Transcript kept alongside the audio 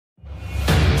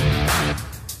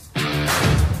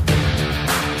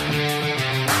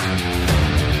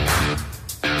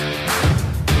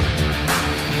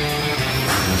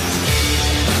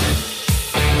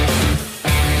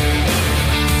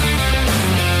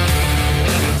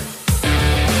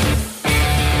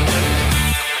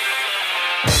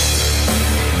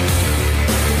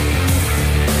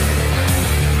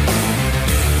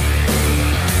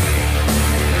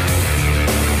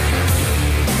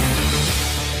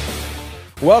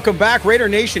Welcome back, Raider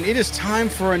Nation. It is time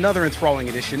for another enthralling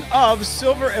edition of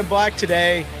Silver and Black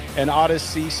Today, an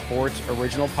Odyssey Sports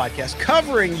original podcast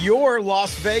covering your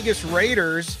Las Vegas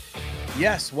Raiders.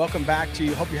 Yes, welcome back to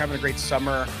you. Hope you're having a great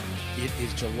summer. It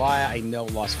is July. I know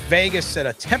Las Vegas set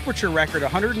a temperature record,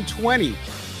 120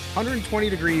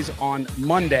 degrees on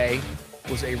Monday.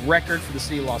 Was a record for the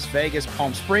city of Las Vegas.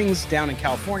 Palm Springs down in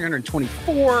California,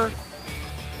 124.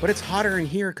 But it's hotter in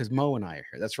here because Mo and I are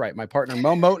here. That's right. My partner,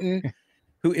 Mo Moton,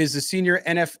 who is the senior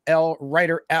NFL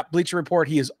writer at Bleacher Report.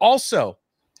 He is also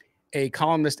a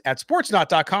columnist at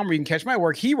sportsnaut.com where you can catch my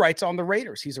work. He writes on the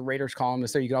Raiders. He's a Raiders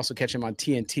columnist there. You can also catch him on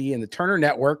TNT and the Turner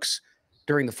networks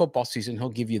during the football season. He'll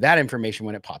give you that information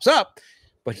when it pops up.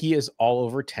 But he is all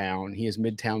over town. He is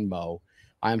Midtown Mo.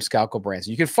 I am Scott Gulbransen.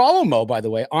 You can follow Mo, by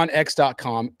the way, on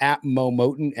x.com at Mo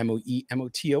Moton,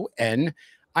 M-O-E-M-O-T-O-N.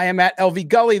 I am at LV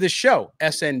Gully, the show,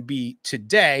 SNB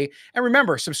Today. And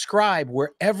remember, subscribe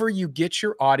wherever you get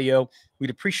your audio. We'd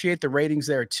appreciate the ratings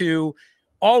there too.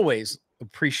 Always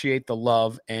appreciate the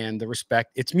love and the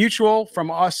respect. It's mutual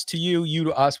from us to you, you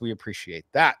to us. We appreciate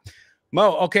that.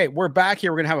 Mo, okay, we're back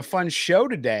here. We're going to have a fun show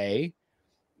today.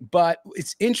 But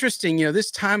it's interesting,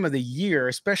 this time of the year,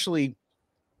 especially,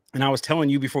 and I was telling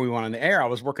you before we went on the air, I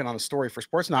was working on a story for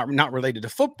Sports, not related to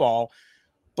football.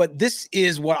 But this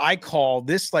is what I call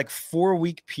this like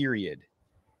 4-week period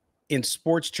in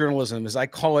sports journalism, as I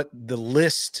call it the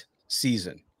list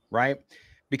season, right?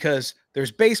 Because there's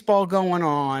baseball going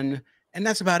on, and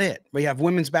that's about it. We have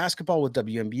women's basketball with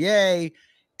WNBA,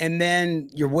 and then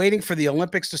you're waiting for the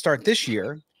Olympics to start this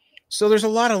year. So there's a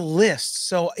lot of lists.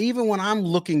 So even when I'm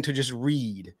looking to just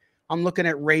read, I'm looking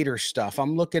at Raider stuff,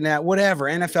 I'm looking at whatever,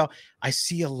 NFL, I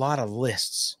see a lot of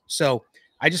lists. So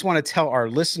I just want to tell our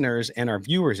listeners and our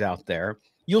viewers out there,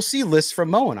 you'll see lists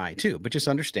from Mo and I too, but just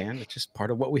understand it's just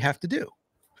part of what we have to do.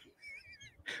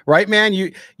 Right, man?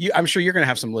 I'm sure you're going to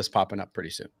have some lists popping up pretty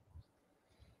soon.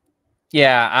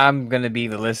 Yeah, I'm going to be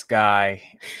the list guy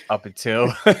up until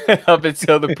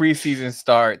the preseason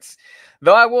starts.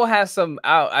 Though I will have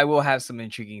some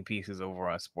intriguing pieces over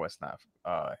on Sportsnaut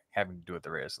having to do with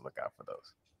the Raiders, to look out for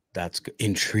those. That's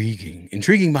intriguing.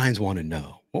 Intriguing minds want to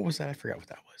know. What was that? I forgot what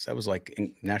that was. That was like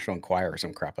National Enquirer or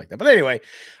some crap like that. But anyway,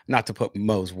 not to put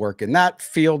Mo's work in that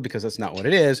field because that's not what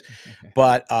it is.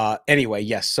 But anyway,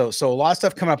 yes. So a lot of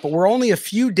stuff coming up, but we're only a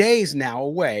few days now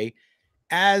away.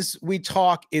 As we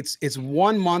talk, it's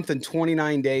 1 month and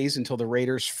 29 days until the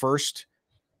Raiders' first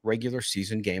regular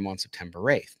season game on September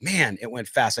 8th. Man, it went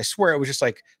fast. I swear it was just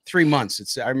like 3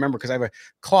 months. I remember because I have a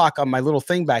clock on my little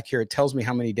thing back here. It tells me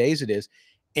how many days it is.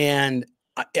 And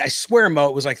I swear, Mo,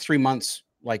 it was like 3 months,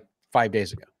 like 5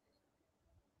 days ago.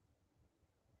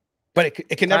 But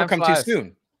it can never come too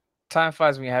soon. Time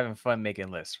flies when you're having fun making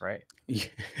lists, right? Yeah.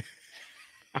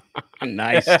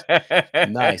 Nice.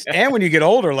 Nice. And when you get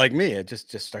older like me, it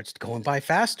just starts going by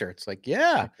faster. It's like,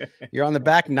 yeah, you're on the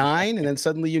back nine, and then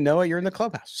suddenly you're in the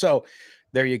clubhouse. So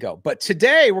there you go. But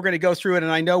today we're going to go through it.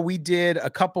 And I know we did a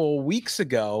couple weeks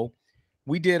ago,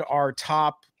 we did our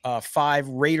top 5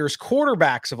 Raiders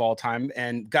quarterbacks of all time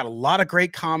and got a lot of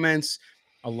great comments,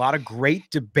 a lot of great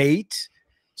debate.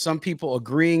 Some people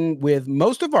agreeing with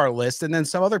most of our list, and then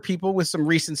some other people with some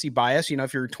recency bias.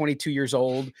 If you're 22 years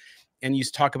old and you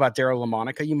talk about Darryl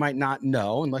LaMonica, you might not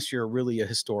know unless you're really a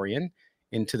historian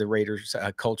into the Raiders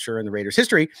culture and the Raiders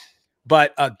history.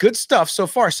 But good stuff so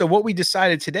far. So what we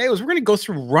decided today was we're going to go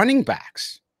through running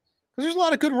backs. There's a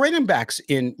lot of good running backs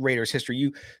in Raiders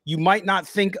history. You might not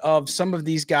think of some of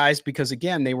these guys because,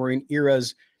 again, they were in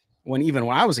eras when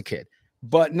I was a kid.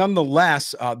 But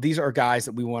nonetheless, these are guys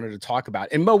that we wanted to talk about.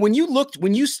 And Mo, when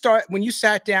you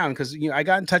sat down, because I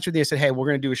got in touch with you, I said, hey, we're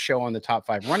going to do a show on the top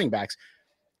 5 running backs.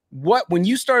 When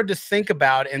you started to think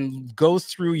about and go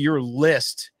through your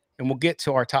list, and we'll get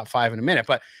to our top 5 in a minute,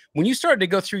 but when you started to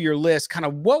go through your list, kind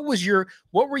of what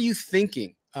were you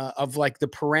thinking? Of like the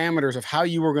parameters of how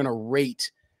you were going to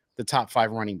rate the top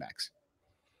 5 running backs?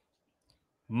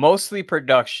 Mostly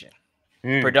production.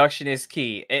 Production is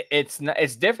key.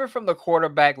 It's different from the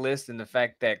quarterback list in the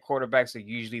fact that quarterbacks are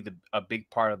usually a big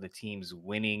part of the team's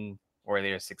winning or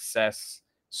their success,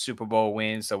 Super Bowl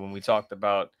wins. So when we talked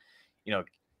about,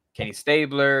 Kenny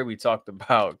Stabler, we talked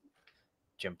about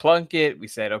Jim Plunkett, we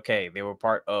said, okay, they were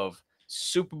part of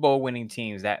Super Bowl winning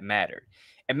teams that mattered.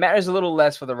 It matters a little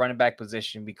less for the running back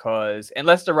position because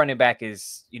unless the running back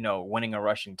is, winning a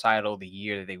rushing title the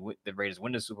year that the Raiders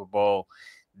win the Super Bowl,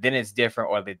 then it's different.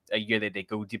 Or a year that they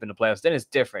go deep in the playoffs, then it's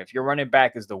different. If your running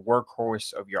back is the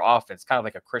workhorse of your offense, kind of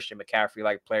like a Christian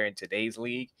McCaffrey-like player in today's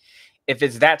league, if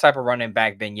it's that type of running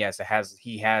back, then yes,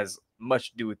 he has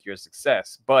much to do with your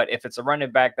success. But if it's a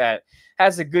running back that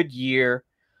has a good year,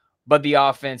 but the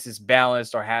offense is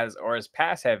balanced or is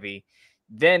pass heavy,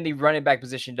 then the running back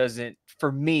position doesn't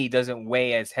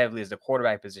weigh as heavily as the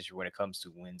quarterback position when it comes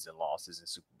to wins and losses and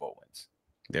Super Bowl wins.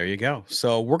 There you go.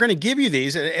 So we're going to give you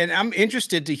these, and I'm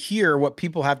interested to hear what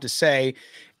people have to say,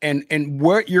 and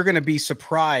what you're going to be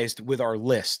surprised with our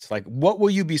list. Like, what will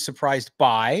you be surprised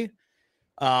by?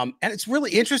 And it's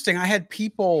really interesting. I had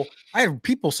people,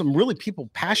 some really people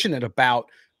passionate about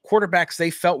quarterbacks they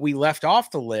felt we left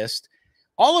off the list,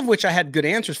 all of which I had good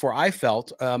answers for, I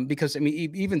felt, because, I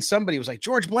mean, even somebody was like,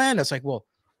 George Blanda. It's like, well,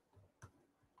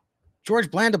 George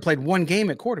Blanda played one game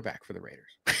at quarterback for the Raiders.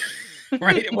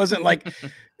 Right? It wasn't like,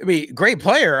 I mean, great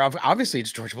player. Obviously,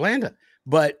 it's George Blanda,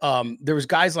 but there was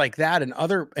guys like that and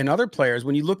other players.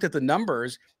 When you looked at the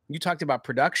numbers, you talked about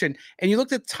production, and you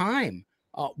looked at time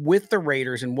with the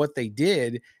Raiders and what they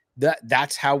did.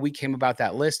 That's how we came about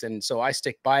that list, and so I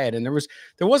stick by it. And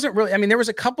there wasn't really. I mean, there was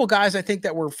a couple guys I think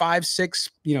that were 5, 6,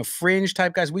 fringe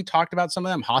type guys. We talked about some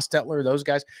of them, Hostetler, those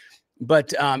guys.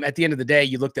 But at the end of the day,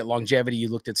 you looked at longevity, you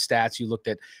looked at stats, you looked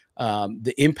at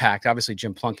the impact. Obviously,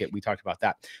 Jim Plunkett, we talked about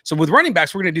that. So with running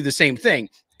backs, we're going to do the same thing.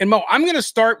 And Mo, I'm going to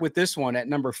start with this one at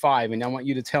number 5, and I want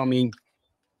you to tell me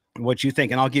what you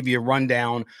think, and I'll give you a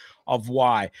rundown of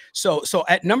why. So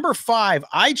at number 5,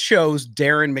 I chose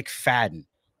Darren McFadden.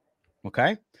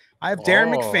 Okay, I have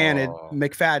Darren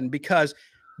McFadden because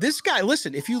this guy.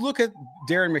 Listen, if you look at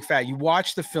Darren McFadden, you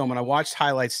watch the film, and I watched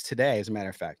highlights today, as a matter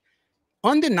of fact.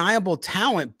 Undeniable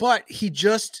talent, but he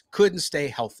just couldn't stay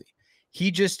healthy. He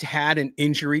just had an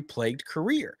injury-plagued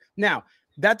career. Now,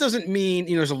 that doesn't mean,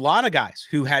 there's a lot of guys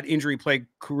who had injury-plagued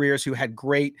careers who had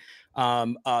great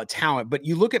talent, but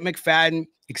you look at McFadden,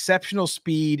 exceptional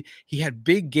speed. He had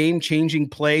big game-changing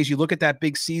plays. You look at that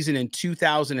big season in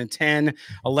 2010,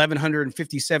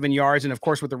 1,157 yards. And of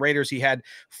course, with the Raiders, he had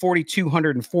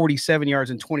 4,247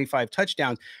 yards and 25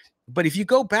 touchdowns. But if you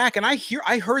go back, and I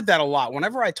heard that a lot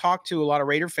whenever I talked to a lot of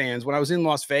Raider fans when I was in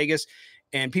Las Vegas,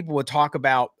 and people would talk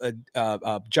about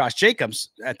Josh Jacobs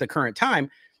at the current time,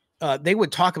 they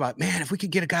would talk about, man, if we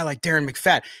could get a guy like Darren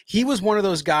McFadden. He was one of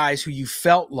those guys who you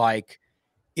felt like,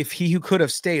 if he who could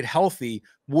have stayed healthy,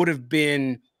 would have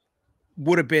been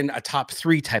a top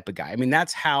 3 type of guy. I mean,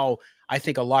 that's how I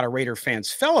think a lot of Raider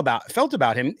fans felt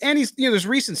about him. And he's, there's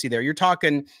recency there. You're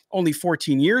talking only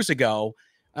 14 years ago.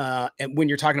 And when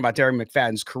you're talking about Darren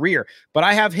McFadden's career, but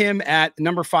I have him at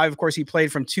number 5. Of course, he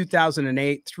played from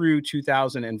 2008 through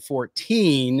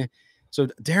 2014. So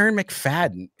Darren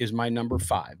McFadden is my number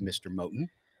 5, Mr. Moton.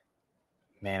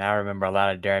 Man, I remember a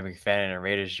lot of Darren McFadden in a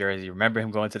Raiders jersey. Remember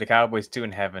him going to the Cowboys too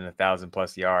and having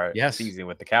 1,000+ yard season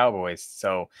with the Cowboys.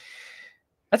 So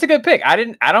that's a good pick.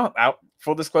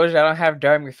 Full disclosure, I don't have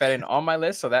Darren McFadden on my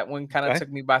list, so that one kind of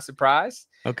took me by surprise.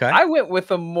 Okay. I went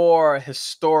with a more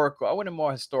historical,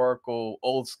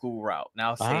 old school route.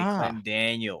 Now say Clem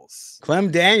Daniels.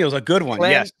 Clem Daniels, a good one.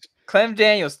 Yes. Clem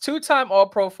Daniels, 2-time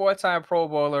All-Pro, 4-time Pro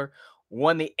Bowler,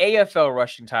 won the AFL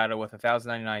rushing title with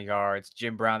 1,099 yards.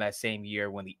 Jim Brown that same year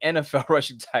won the NFL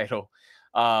rushing title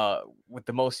with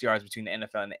the most yards between the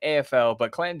NFL and the AFL.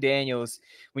 But Clem Daniels,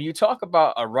 when you talk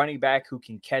about a running back who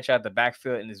can catch out the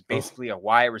backfield and is basically a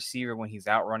wide receiver when he's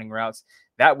out running routes,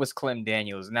 that was Clem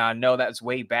Daniels. Now, I know that's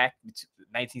way back to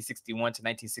 1961 to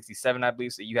 1967, I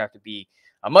believe, so you have to be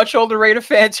a much older Raider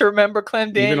fan to remember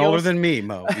Clem Daniels. Even older than me,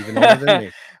 Mo. Even older than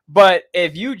me. But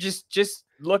if you just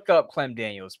look up Clem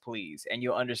Daniels, please, and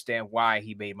you'll understand why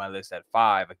he made my list at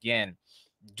 5. Again,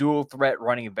 dual threat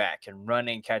running back, and run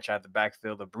and catch out the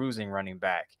backfield, a bruising running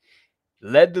back.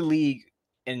 Led the league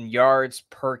in yards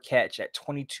per catch at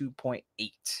 22.8.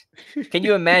 Can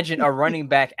you imagine a running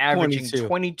back averaging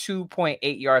 22.8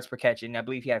 yards per catch? And I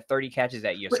believe he had 30 catches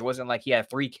that year. So it wasn't like he had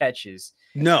 3 catches.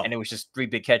 No. And it was just 3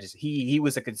 big catches. He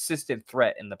was a consistent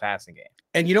threat in the passing game.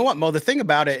 And you know what, Mo, the thing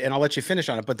about it, and I'll let you finish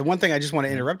on it, but the one thing I just want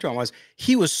to interrupt you on was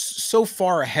he was so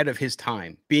far ahead of his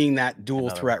time being that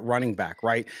dual threat running back,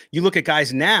 right? You look at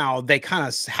guys now, they kind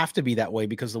of have to be that way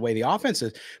because of the way the offense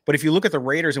is. But if you look at the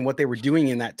Raiders and what they were doing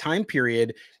in that time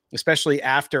period, especially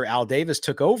after Al Davis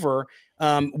took over,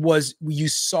 you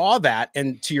saw that.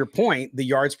 And to your point, the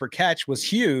yards per catch was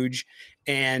huge.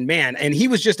 And man, and he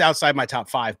was just outside my top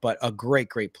 5, but a great,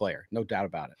 great player. No doubt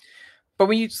about it. But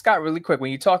when you, Scott, really quick,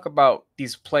 when you talk about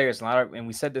these players, and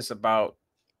we said this about,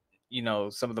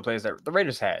 some of the players that the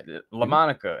Raiders had,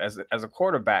 LaMonica as a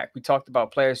quarterback, we talked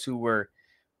about players who were,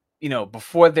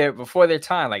 before their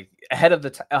time, like ahead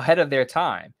of their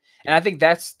time. And I think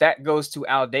that goes to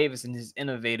Al Davis and his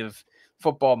innovative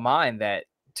football mind, that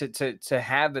to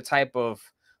have the type of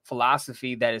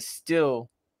philosophy that is still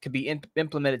could be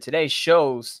implemented today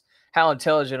shows how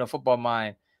intelligent a football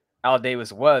mind Al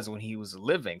Davis was when he was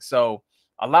living. So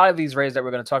a lot of these Raiders that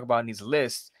we're going to talk about in these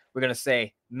lists, we're going to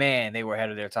say, man, they were ahead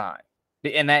of their time.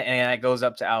 And that goes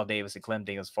up to Al Davis, and Clem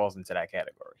Daniels falls into that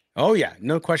category. Oh, yeah,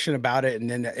 no question about it. And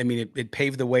then, I mean, it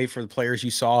paved the way for the players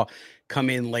you saw come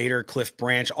in later, Cliff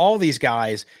Branch, all these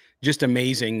guys, just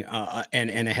amazing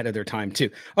and ahead of their time,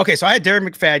 too. Okay, so I had Darren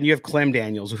McFadden. You have Clem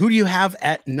Daniels. Who do you have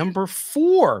at number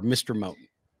 4, Mr. Moton?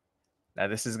 Now,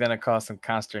 this is going to cause some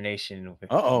consternation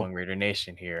among Raider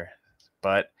Nation here,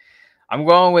 but I'm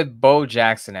going with Bo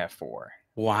Jackson at 4.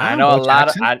 Wow, I know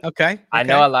I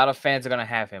know a lot of fans are going to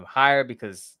have him higher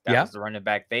because that was the running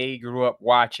back they grew up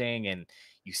watching, and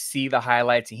you see the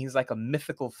highlights, and he's like a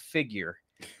mythical figure,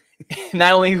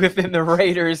 not only within the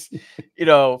Raiders,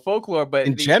 folklore, but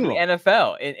in general,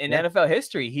 NFL, in NFL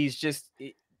history. He's just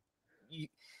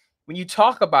when you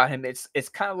talk about him, it's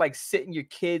kind of like sitting your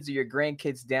kids or your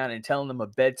grandkids down and telling them a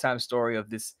bedtime story of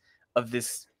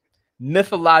this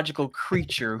mythological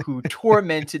creature who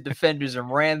tormented defenders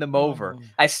and ran them over.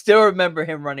 I still remember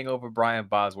him running over Brian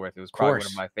Bosworth. It was probably one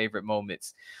of my favorite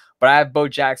moments. But I have Bo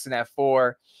Jackson at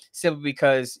 4, simply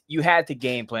because you had to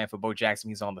game plan for Bo Jackson.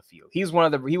 He's on the field. He was one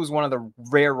of the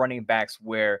rare running backs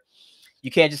where you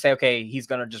can't just say, okay, he's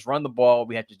gonna just run the ball.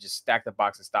 We have to just stack the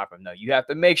box and stop him. No, you have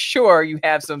to make sure you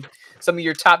have some of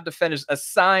your top defenders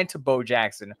assigned to Bo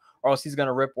Jackson, or else he's going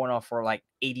to rip one off for like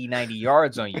 80, 90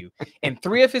 yards on you. In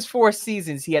 3 of his 4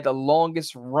 seasons, he had the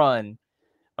longest run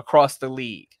across the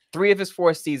league. 3 of his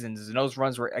 4 seasons, and those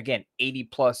runs were, again,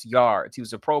 80-plus yards. He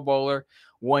was a Pro Bowler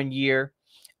 1 year,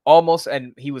 almost,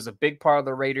 and he was a big part of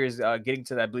the Raiders getting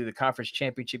to, I believe, the conference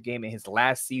championship game in his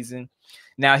last season.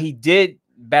 Now, he did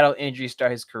battle injury to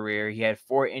start his career. He had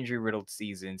 4 injury-riddled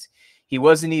seasons. He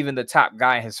wasn't even the top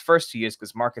guy in his first 2 years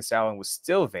because Marcus Allen was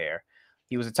still there.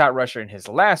 He was a top rusher in his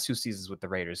last 2 seasons with the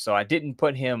Raiders. So I didn't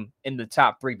put him in the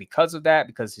top 3 because of that,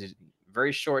 because his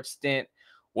very short stint,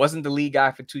 wasn't the lead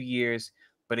guy for 2 years.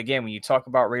 But again, when you talk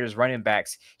about Raiders running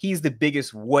backs, he's the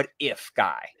biggest what if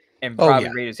guy in probably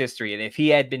Raiders history. And if he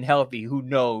had been healthy, who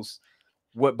knows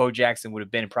what Bo Jackson would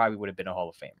have been, probably would have been a Hall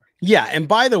of Famer. Yeah, and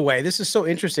by the way, this is so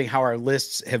interesting how our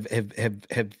lists have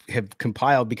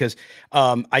compiled, because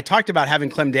I talked about having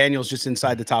Clem Daniels just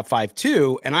inside the top 5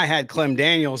 too, and I had Clem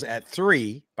Daniels at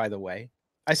 3. By the way,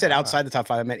 I said outside the top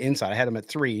 5. I meant inside. I had him at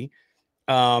 3,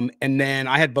 and then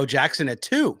I had Bo Jackson at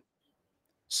 2.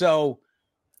 So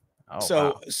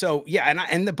yeah,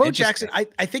 and the Bo Jackson,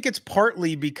 I think it's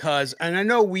partly because, and I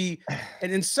know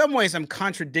and in some ways I'm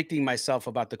contradicting myself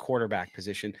about the quarterback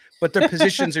position, but the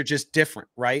positions are just different,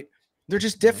 right? They're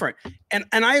just different. And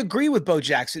I agree with Bo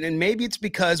Jackson. And maybe it's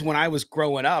because when I was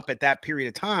growing up at that period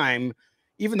of time,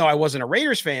 even though I wasn't a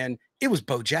Raiders fan, it was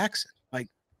Bo Jackson.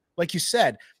 Like you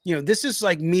said, this is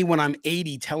like me when I'm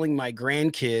 80 telling my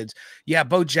grandkids, yeah,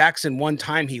 Bo Jackson, one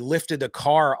time he lifted a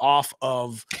car off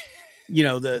of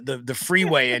the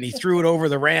freeway and he threw it over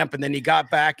the ramp, and then he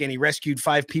got back and he rescued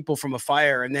 5 people from a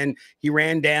fire, and then he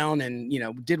ran down and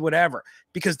did whatever,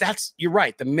 because you're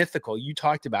right, the mythical, you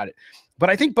talked about it. But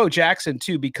I think Bo Jackson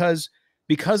too, because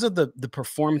of the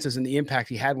performances and the impact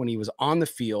he had when he was on the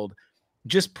field,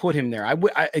 just put him there.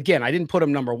 Again, I didn't put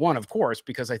him number 1, of course,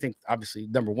 because I think obviously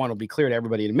number 1 will be clear to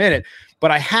everybody in a minute, but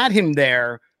I had him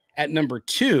there at number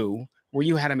 2 where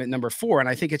you had him at number 4. And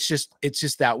I think it's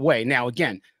just that way. Now,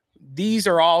 again, these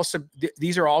are all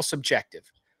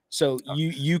subjective. So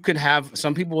you could have,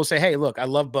 some people will say, hey, look, I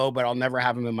love Bo, but I'll never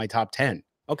have him in my top 10.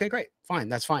 Okay, great. Fine.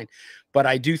 That's fine. But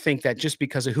I do think that just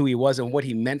because of who he was and what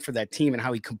he meant for that team and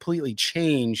how he completely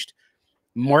changed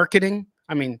marketing.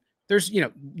 I mean,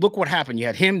 look what happened. You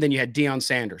had him, then you had Deion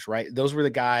Sanders, right? Those were the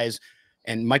guys,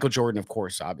 and Michael Jordan, of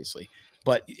course, obviously,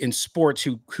 but in sports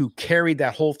who carried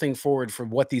that whole thing forward for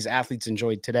what these athletes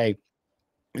enjoyed today.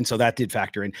 And so that did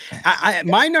factor in.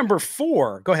 My number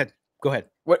 4, go ahead.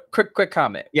 What quick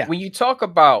comment. Yeah. When you talk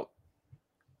about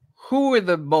who are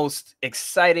the most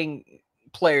exciting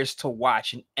players to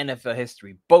watch in NFL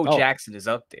history, Bo Jackson is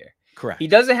up there. Correct. He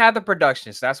doesn't have the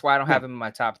production, so that's why I don't have him in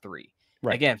my top 3.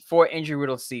 Right. Again, 4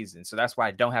 injury-riddled seasons, so that's why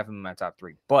I don't have him in my top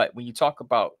 3. But when you talk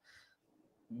about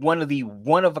one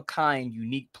of a kind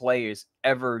unique players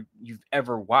you've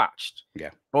ever watched,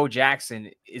 Bo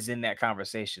Jackson is in that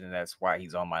conversation, and that's why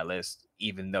he's on my list,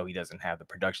 even though he doesn't have the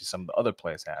production some of the other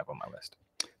players have on my list.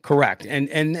 Correct.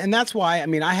 And that's why, I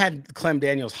mean, I had Clem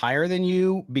Daniels higher than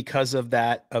you because of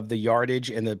the yardage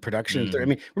and the production. I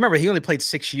mean, remember, he only played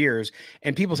 6 years,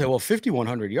 and people say, well,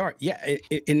 5,100 yards. Yeah.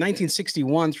 In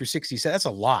 1961 through 67, that's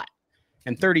a lot.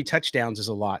 And 30 touchdowns is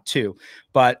a lot too,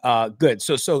 but good.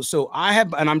 So I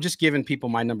have, and I'm just giving people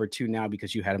my number 2 now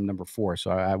because you had him number 4.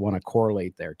 So I want to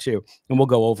correlate there too. And we'll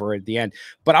go over it at the end,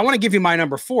 but I want to give you my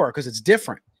number 4 because it's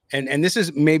different. And this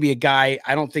is maybe a guy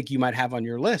I don't think you might have on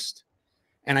your list.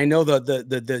 And I know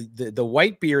the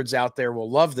white beards out there will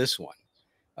love this one.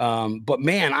 But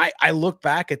man, I look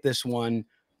back at this one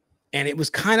and it was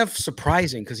kind of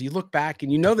surprising because you look back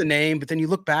and you know the name, but then you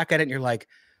look back at it and you're like,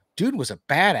 dude was a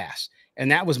badass.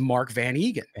 And that was Mark Van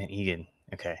Eegen. Van Eegen.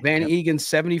 Okay. Van Eegen,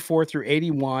 74 through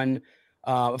 81.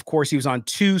 Of course, he was on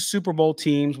 2 Super Bowl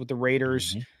teams with the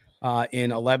Raiders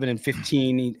in 11 and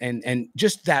 15. And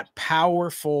just that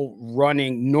powerful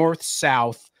running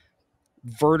north-south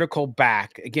vertical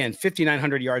back. Again,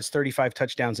 5,900 yards, 35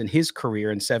 touchdowns in his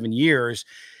career in 7 years.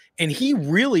 And he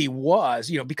really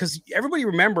was, because everybody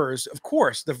remembers, of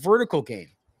course, the vertical game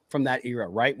from that era,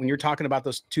 right? When you're talking about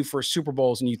those 2 first Super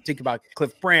Bowls and you think about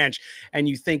Cliff Branch and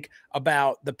you think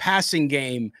about the passing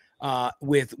game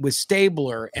with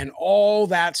Stabler and all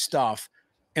that stuff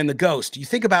and the Ghost, you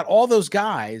think about all those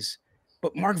guys,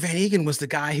 but Mark Van Eegen was the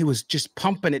guy who was just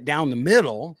pumping it down the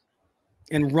middle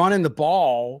and running the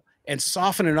ball and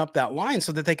softening up that line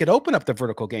so that they could open up the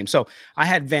vertical game. So I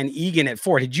had Van Eegen at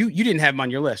 4. You didn't have him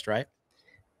on your list, right?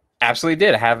 Absolutely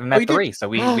did. I have him at 3. So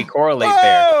we correlate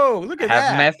Whoa, there. Look at I have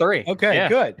that. him at 3. Okay, yeah.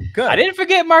 Good. I didn't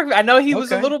forget Mark. I know he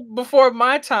was a little before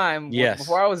my time,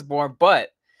 before I was born, but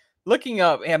looking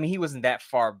up, I mean, he wasn't that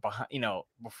far behind,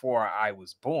 before I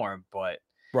was born, but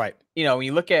right. When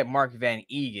you look at Mark Van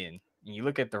Eegen, and you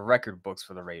look at the record books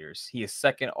for the Raiders, he is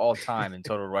second all time in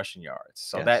total rushing yards.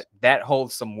 So that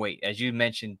holds some weight. As you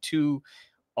mentioned, 2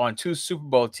 Super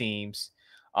Bowl teams.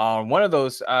 One of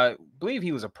those, I believe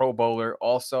he was a Pro Bowler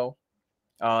also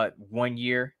 1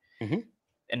 year. Mm-hmm.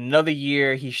 Another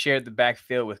year, he shared the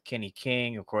backfield with Kenny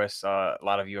King. Of course, a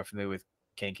lot of you are familiar with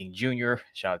Kenny King Jr.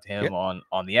 Shout out to him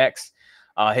on the X.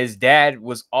 His dad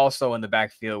was also in the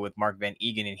backfield with Mark Van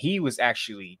Eegen, and he was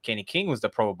actually, Kenny King was the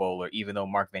Pro Bowler, even though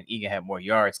Mark Van Eegen had more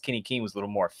yards. Kenny King was a little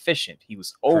more efficient. He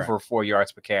was over 4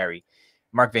 yards per carry.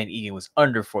 Mark Van Eegen was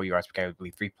under 4 yards per carry, I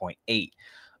believe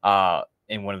 3.8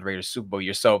 in one of the Raiders Super Bowl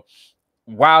years. So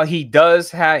while he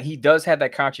does have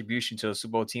that contribution to the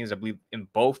Super Bowl teams, I believe in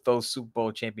both those Super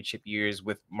Bowl championship years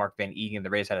with Mark Van Eegen, the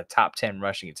Raiders had a top 10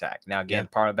 rushing attack. Now, again,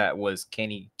 part of that was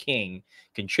Kenny King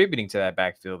contributing to that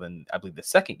backfield in, I believe, the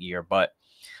second year. But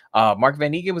Mark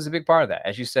Van Eegen was a big part of that.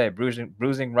 As you said,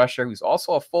 bruising rusher. He was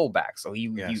also a fullback. So he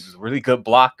was a really good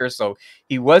blocker. So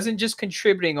he wasn't just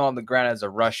contributing on the ground as a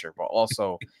rusher, but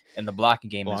also in the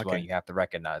blocking game as well. You have to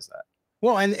recognize that.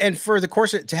 Well, and for the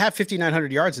course to have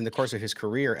 5,900 yards in the course of his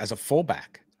career as a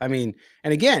fullback, I mean,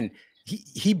 and again,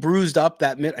 he bruised up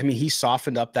that mid. I mean, he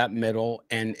softened up that middle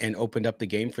and opened up the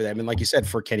game for them. And like you said,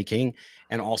 for Kenny King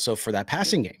and also for that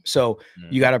passing game. So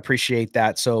you got to appreciate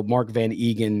that. So Mark Van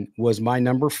Eegen was my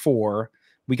number 4.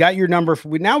 We got your number.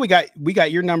 We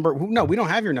got your number. No, we don't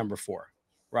have your number 4,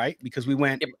 right? Because we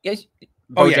went.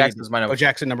 Bo Jackson was my number. Bo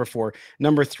Jackson, number 4.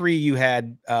 Number 3, you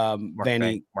had Mark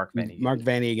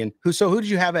Van Eegen. Who did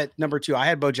you have at number 2? I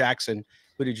had Bo Jackson.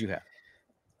 Who did you have?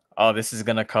 Oh, this is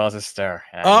gonna cause a stir.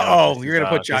 You're gonna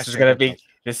put Josh. This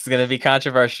is gonna be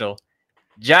controversial.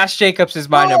 Josh Jacobs is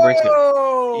my number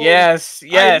 2. Yes,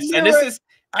 and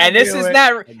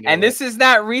this is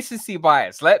not recency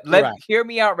bias. Let hear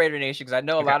me out, Raider Nation, because I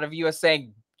know a lot of you are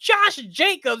saying Josh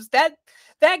Jacobs, that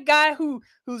guy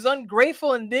who's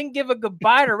ungrateful and didn't give a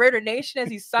goodbye to Raider Nation as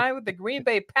he signed with the Green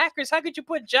Bay Packers. How could you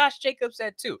put Josh Jacobs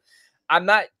at 2? I'm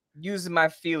not using my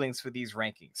feelings for these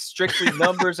rankings. Strictly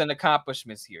numbers and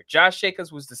accomplishments here. Josh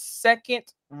Jacobs was the second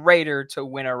Raider to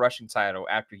win a rushing title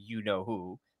after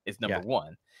who is number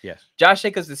 1. Yes. Josh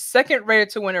Jacobs is the second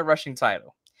Raider to win a rushing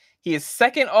title. He is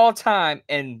second all time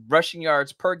in rushing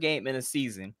yards per game in a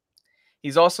season.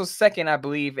 He's also second, I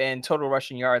believe, in total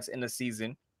rushing yards in the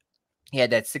season. He had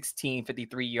that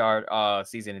 1653-yard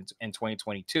season in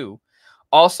 2022.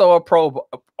 Also a Pro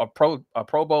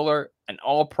Bowler, an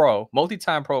All-Pro,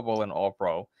 multi-time Pro Bowler, and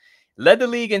All-Pro. Led the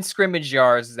league in scrimmage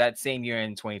yards that same year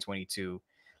in 2022.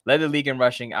 Led the league in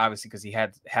rushing, obviously, because he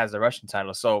has the rushing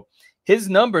title. So his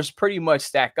numbers pretty much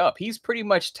stack up. He's pretty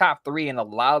much top 3 in a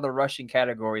lot of the rushing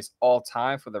categories all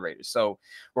time for the Raiders. So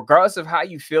regardless of how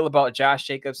you feel about Josh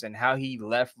Jacobs and how he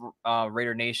left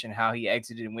Raider Nation, how he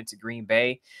exited and went to Green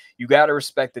Bay, you got to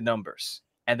respect the numbers.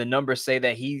 And the numbers say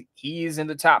that he is in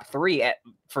the top 3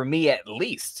 for me at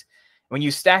least. When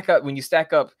you stack up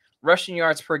rushing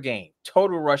yards per game,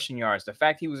 total rushing yards, the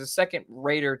fact he was the second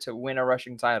Raider to win a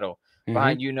rushing title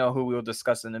behind who we'll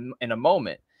discuss in a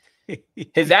moment.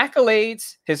 His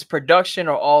accolades, his production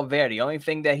are all there. The only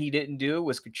thing that he didn't do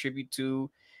was contribute to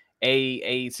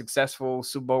a successful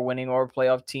Super Bowl winning or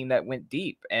playoff team that went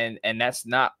deep. And that's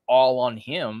not all on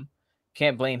him.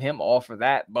 Can't blame him all for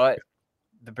that, but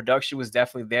the production was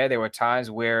definitely there. There were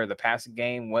times where the passing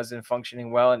game wasn't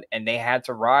functioning well, and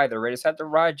the Raiders had to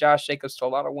ride Josh Jacobs to a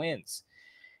lot of wins.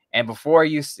 And before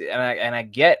you, and I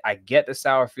get the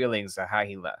sour feelings of how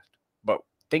he left, but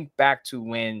think back to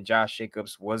when Josh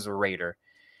Jacobs was a Raider,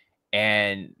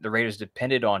 and the Raiders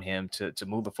depended on him to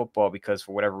move the football because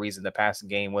for whatever reason the passing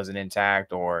game wasn't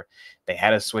intact, or they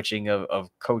had a switching of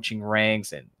coaching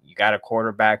ranks, and you got a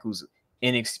quarterback who's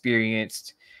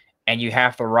inexperienced, and you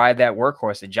have to ride that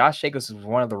workhorse. And Josh Jacobs is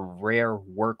one of the rare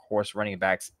workhorse running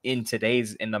backs in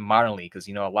the modern league, because,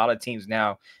 you know, a lot of teams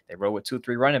now, they roll with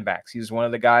 2-3 running backs. He was one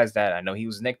of the guys that, I know he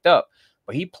was nicked up,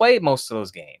 but he played most of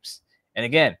those games. And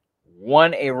again,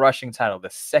 won a rushing title, the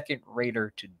second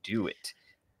Raider to do it.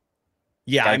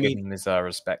 Yeah, I mean, give him his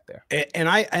respect there. And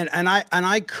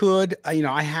I could, you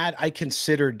know, I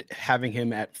considered having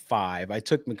him at 5. I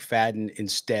took McFadden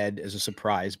instead as a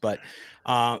surprise, but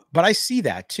I see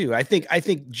that too. I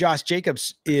think Josh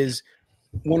Jacobs is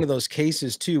one of those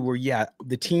cases too, where, yeah,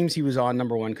 the teams he was on,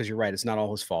 number one, because you're right, it's not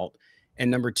all his fault. And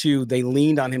number two, they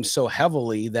leaned on him so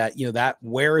heavily that, you know, that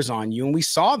wears on you. And we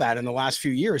saw that in the last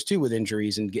few years too, with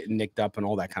injuries and getting nicked up and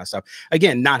all that kind of stuff.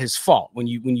 Again, not his fault. When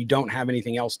you don't have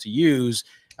anything else to use,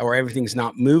 or everything's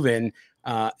not moving,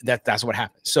 that's what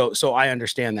happens. So I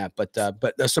understand that, but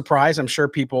a surprise, I'm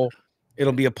sure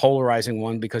it'll be a polarizing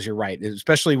one, because you're right,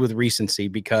 especially with recency,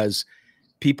 because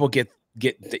people get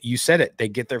you said it, they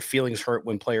get their feelings hurt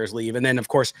when players leave. And then, of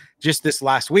course, just this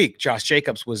last week, Josh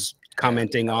Jacobs was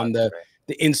commenting on the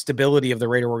instability of the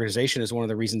Raider organization as one of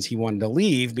the reasons he wanted to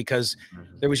leave, because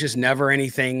there was just never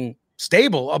anything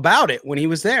stable about it when he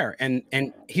was there. And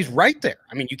he's right there.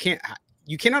 I mean,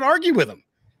 you cannot argue with him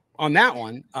on that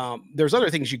one. There's other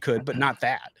things you could, but not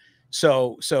that.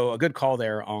 So a good call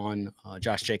there on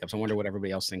Josh Jacobs. I wonder what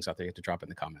everybody else thinks out there. You have to drop in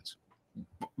the comments.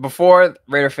 Before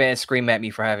Raider fans scream at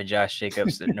me for having Josh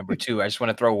Jacobs at number 2, I just want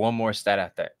to throw one more stat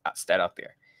out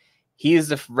there. He is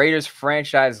the Raiders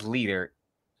franchise leader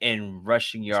in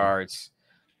rushing yards,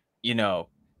 you know,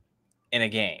 in a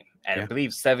game. And I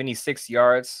believe 76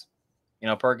 yards, you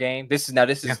know, per game. This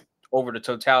is over the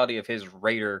totality of his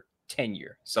Raider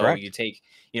tenure. So correct. You take,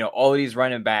 you know, all of these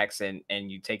running backs and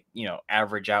you take, you know,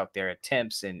 average out their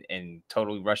attempts and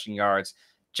total rushing yards.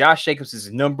 Josh Jacobs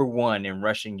is number 1 in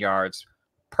rushing yards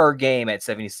per game at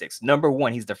 76. Number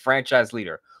 1. He's the franchise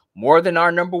leader. More than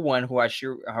our number 1, who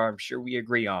I'm sure we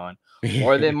agree on.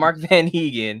 More than Mark Van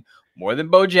Heegen. More than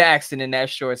Bo Jackson in that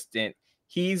short stint.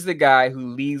 He's the guy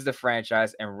who leads the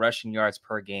franchise in rushing yards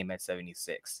per game at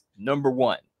 76. Number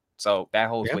 1. So that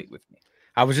holds weight with me.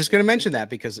 I was just going to mention that,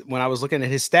 because when I was looking at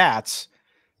his stats,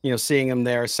 you know, seeing him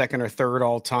there second or third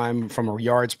all time from a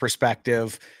yards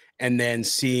perspective, and then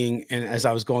seeing, and as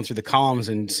I was going through the columns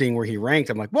and seeing where he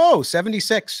ranked, I'm like, whoa,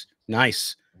 76.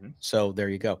 Nice. So there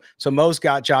you go. So Mo's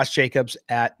got Josh Jacobs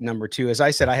at number 2. As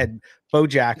I said, I had Bo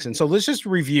Jackson. So let's just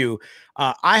review.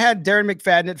 I had Darren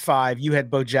McFadden at 5. You had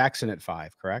Bo Jackson at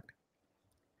 5, correct?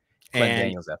 Clem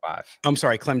Daniels at 5. I'm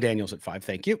sorry, Clem Daniels at 5.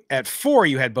 Thank you. At 4,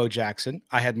 you had Bo Jackson.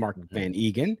 I had Mark Van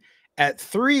Eegen. At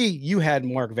 3, you had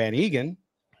Mark Van Eegen,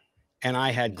 and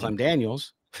I had Clem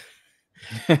Daniels.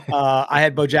 I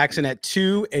had Bo Jackson at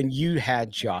 2, and you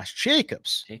had Josh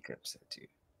Jacobs. Jacobs at 2.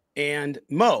 And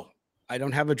Mo, I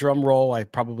don't have a drum roll. I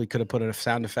probably could have put in a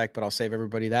sound effect, but I'll save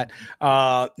everybody that.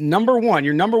 Number 1,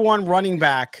 your number 1 running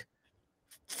back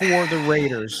for the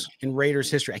Raiders in Raiders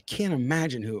history. I can't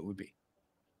imagine who it would be.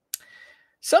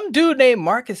 Some dude named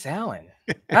Marcus Allen.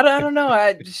 I don't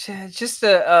know. Just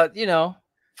a you know,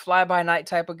 fly by night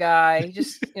type of guy.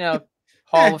 Just, you know,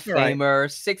 Hall of Famer,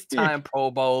 6-time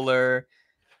Pro Bowler.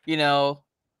 You know,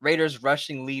 Raiders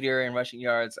rushing leader in rushing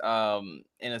yards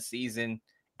in a season,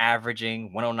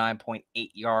 averaging 109.8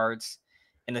 yards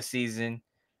in a season.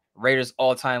 Raiders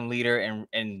all-time leader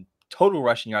in total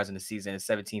rushing yards in the season is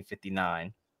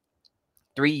 1759.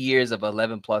 3 years of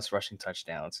 11+ rushing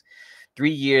touchdowns. 3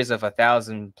 years of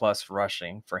 1,000+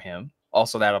 rushing for him.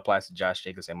 Also, that applies to Josh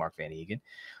Jacobs and Mark Van Eegen.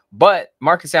 But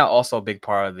Marcus Allen also a big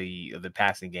part of the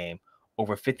passing game.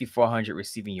 Over 5,400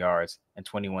 receiving yards and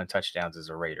 21 touchdowns as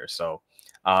a Raider. So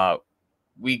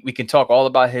we can talk all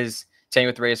about his tenure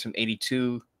with the Raiders from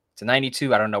 82 to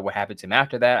 92. I don't know what happened to him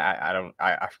after that.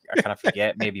 I kind of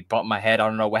forget. Maybe bumped my head. I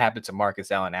don't know what happened to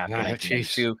Marcus Allen after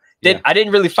 1982. I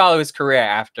didn't really follow his career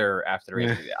after the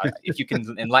Raiders. If you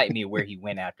can enlighten me where he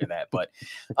went after that. But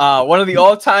one of the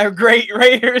all-time great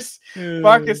Raiders,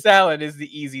 Marcus Allen, is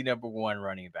the easy number 1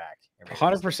 running back.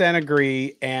 100%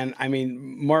 agree. And I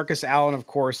mean, Marcus Allen, of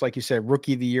course, like you said,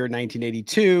 rookie of the year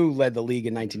 1982, led the league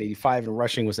in 1985, and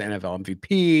rushing was the NFL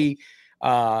MVP.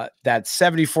 That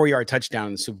 74-yard touchdown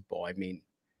in the Super Bowl. I mean,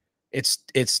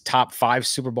 it's top 5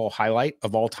 Super Bowl highlight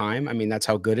of all time. I mean, that's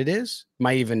how good it is.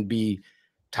 Might even be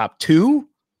top 2.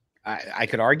 I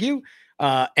could argue.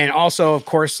 And also, of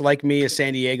course, like me, a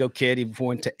San Diego kid, he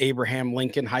went to Abraham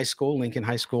Lincoln High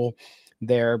School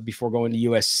there before going to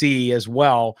USC as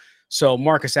well. So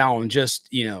Marcus Allen just,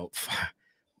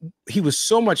 he was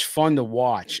so much fun to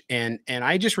watch. And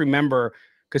I just remember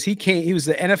because he was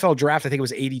the NFL draft, I think it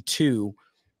was 82.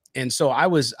 And so I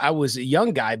was a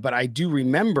young guy, but I do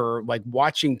remember like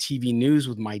watching TV news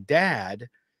with my dad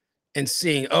and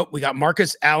seeing, oh, we got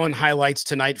Marcus Allen highlights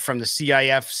tonight from the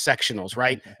CIF sectionals,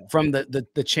 right? From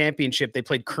the championship. They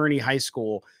played Kearney High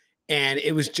School. And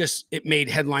it made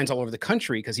headlines all over the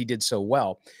country because he did so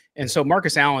well. And so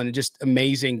Marcus Allen, just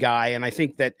amazing guy. And I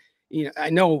think that, I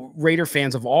know Raider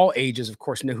fans of all ages, of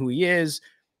course, know who he is,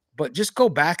 but just go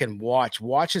back and watch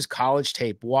his college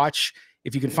tape. Watch,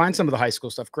 if you can find some of the high school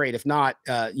stuff, great. If not,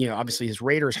 obviously his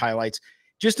Raiders highlights,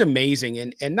 just amazing.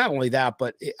 And not only that,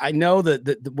 but I know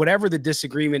that whatever the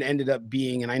disagreement ended up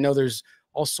being, and I know there's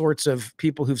all sorts of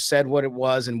people who've said what it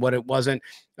was and what it wasn't,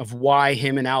 of why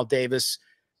him and Al Davis,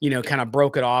 kind of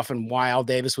broke it off, and why Al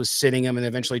Davis was sitting him and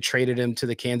eventually traded him to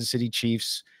the Kansas City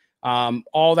Chiefs.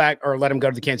 All that, or let him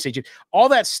go to the Kansas City Chiefs. All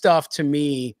that stuff to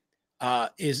me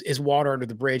is water under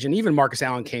the bridge. And even Marcus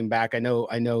Allen came back. I know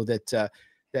that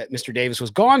that Mr. Davis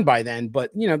was gone by then,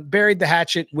 but buried the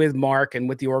hatchet with Mark and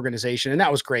with the organization, and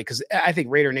that was great because I think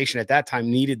Raider Nation at that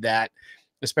time needed that,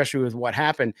 especially with what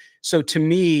happened. So to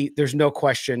me, there's no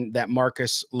question that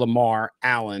Marcus Lamar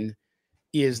Allen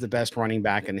is the best running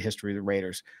back in the history of the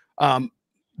Raiders.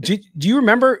 Do you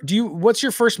remember? What's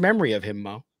your first memory of him,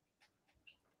 Mo?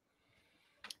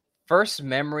 First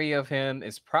memory of him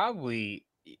is probably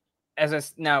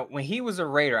now when he was a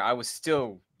Raider, I was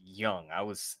still young. I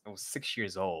was 6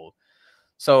 years old.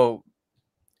 So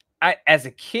as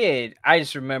a kid, I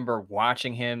just remember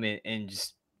watching him and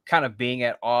just kind of being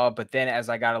at awe. But then as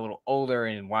I got a little older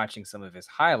and watching some of his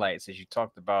highlights, as you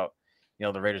talked about,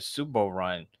 the Raiders Super Bowl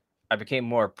run, I became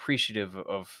more appreciative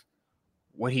of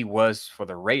what he was for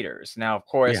the Raiders. Now, of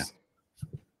course,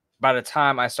 by the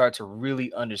time I started to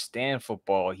really understand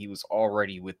football, he was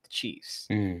already with the Chiefs.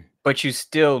 But you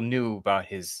still knew about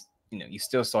his, you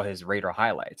still saw his Raider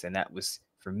highlights. And that was,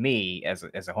 for me, as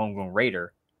a homegrown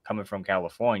Raider coming from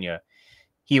California,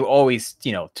 he always,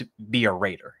 to be a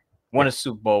Raider. Won a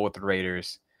Super Bowl with the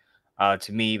Raiders.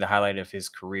 To me, the highlight of his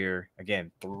career,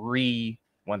 again, 3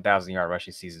 1,000-yard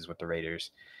rushing seasons with the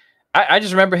Raiders. I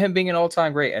just remember him being an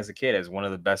all-time great as a kid, as one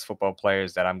of the best football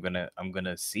players that I'm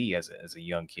gonna see as a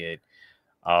young kid.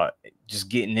 Just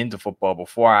getting into football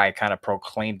before I kind of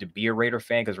proclaimed to be a Raider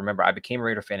fan, because remember, I became a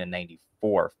Raider fan in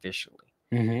 '94 officially.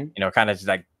 Kind of just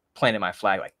like planting my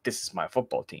flag, like this is my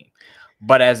football team.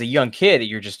 But as a young kid,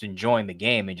 you're just enjoying the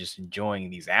game and just enjoying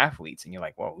these athletes, and you're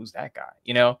like, "Whoa, who's that guy?"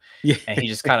 And he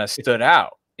just kind of stood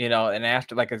out, And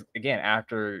after,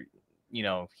 after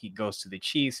he goes to the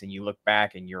Chiefs, and you look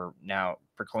back and you're now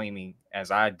proclaiming, as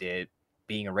I did,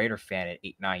 being a Raider fan at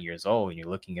 8, 9 years old, and you're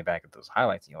looking back at those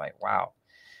highlights and you're like, wow,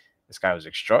 this guy was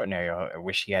extraordinary. I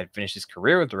wish he had finished his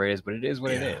career with the Raiders, but it is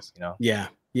what it is, Yeah.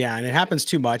 And it happens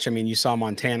too much. I mean, you saw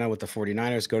Montana with the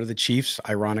 49ers go to the Chiefs,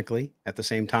 ironically, at the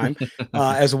same time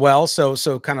as well.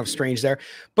 So kind of strange there.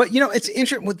 But, it's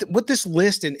interesting with this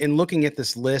list, and looking at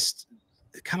this list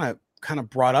kind of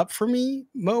brought up for me,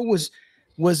 Mo, was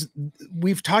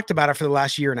we've talked about it for the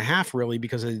last year and a half, really,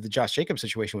 because of the Josh Jacobs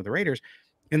situation with the Raiders.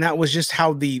 And that was just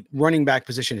how the running back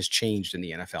position has changed in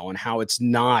the NFL, and how it's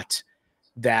not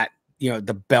that,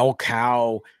 the bell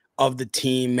cow of the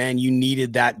team, man. You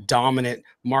needed that dominant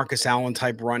Marcus Allen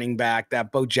type running back,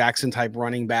 that Bo Jackson type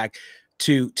running back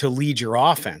to lead your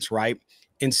offense, right?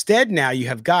 Instead, now you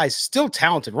have guys, still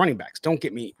talented running backs, don't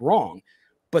get me wrong,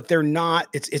 but they're not.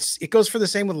 It goes for the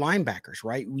same with linebackers,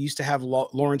 right? We used to have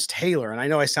Lawrence Taylor, and I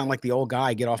know I sound like the old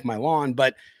guy, get off my lawn,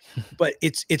 but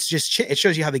it's just, it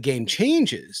shows you how the game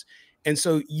changes. And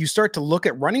so you start to look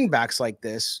at running backs like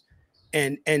this,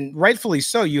 and rightfully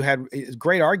so. You had a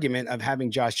great argument of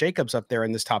having Josh Jacobs up there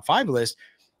in this top 5 list,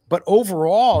 but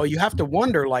overall you have to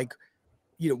wonder, like,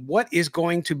 what is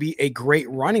going to be a great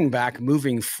running back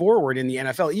moving forward in the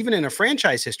NFL, even in a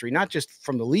franchise history, not just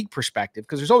from the league perspective,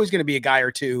 because there's always going to be a guy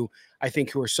or two, I think,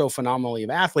 who are so phenomenally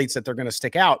of athletes that they're going to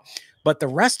stick out. But the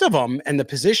rest of them, and the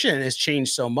position has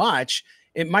changed so much,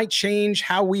 it might change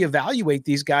how we evaluate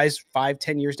these guys 5,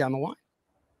 10 years down the line.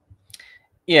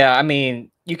 Yeah, I mean,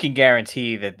 you can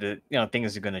guarantee that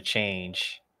things are going to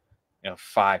change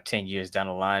 5, 10 years down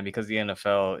the line, because the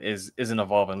NFL is an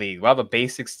evolving league. While the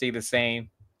basics stay the same,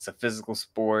 it's a physical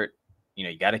sport.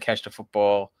 You got to catch the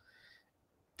football.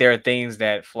 There are things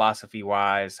that, philosophy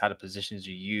wise, how the positions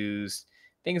are used,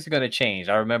 things are going to change.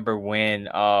 I remember when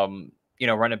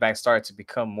running back started to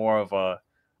become more of a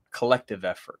collective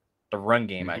effort. the run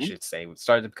game, I should say,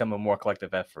 started to become a more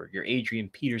collective effort. Your Adrian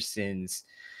Petersons,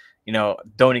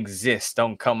 don't exist,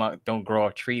 don't come out, don't grow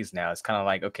off trees now. It's kind of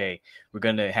like, okay, we're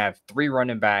going to have 3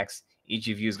 running backs. Each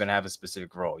of you is going to have a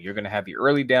specific role. You're going to have your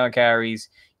early down carries.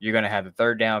 You're going to have the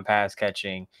third down pass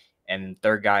catching. And the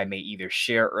third guy may either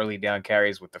share early down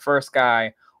carries with the first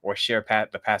guy or share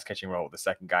the pass catching role with the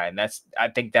second guy. And I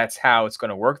think that's how it's going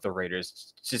to work the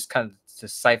Raiders. Just kind of to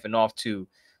siphon off to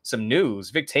some news.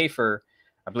 Vic Tafur,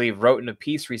 I believe, wrote in a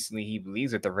piece recently, he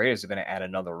believes that the Raiders are going to add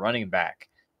another running back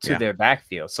to their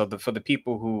backfield. So for the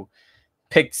people who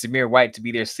picked Zamir White to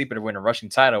be their sleeper to win a rushing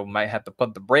title might have to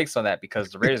put the brakes on that, because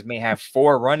the Raiders may have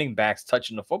 4 running backs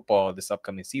touching the football this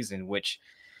upcoming season, which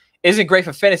isn't great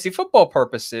for fantasy football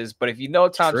purposes. But if you know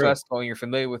Tom Telesco and you're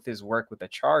familiar with his work with the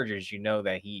Chargers, you know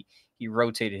that he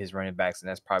rotated his running backs, and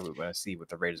that's probably what we're going to see with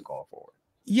the Raiders going forward.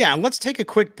 Yeah, let's take a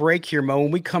quick break here, Mo.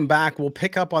 When we come back, we'll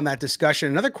pick up on that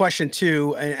discussion. Another question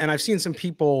too, and I've seen some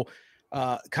people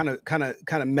kind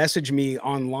of message me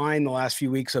online the last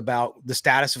few weeks about the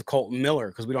status of Colton Miller,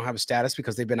 because we don't have a status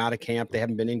because they've been out of camp. They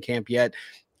haven't been in camp yet.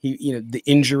 The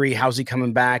injury, how's he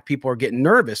coming back? People are getting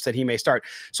nervous that he may start.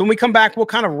 So when we come back, we'll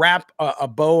kind of wrap a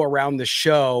bow around the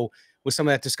show with some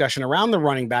of that discussion around the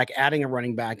running back, adding a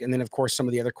running back, and then, of course, some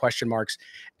of the other question marks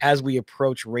as we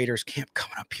approach Raiders camp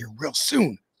coming up here real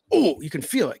soon. Oh, you can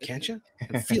feel it, can't you? I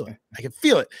can feel it. I can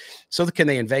feel it. So can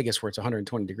they in Vegas, where it's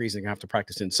 120 degrees and they're going to have to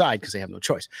practice inside because they have no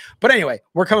choice. But anyway,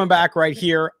 we're coming back right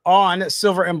here on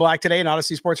Silver and Black today, an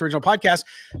Odyssey Sports Original Podcast.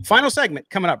 Final segment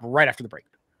coming up right after the break.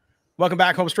 Welcome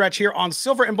back, home stretch here on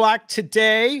Silver and Black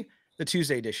today, the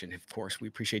Tuesday edition. Of course, we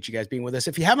appreciate you guys being with us.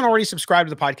 If you haven't already subscribed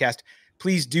to the podcast,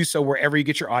 please do so wherever you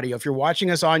get your audio. If you're watching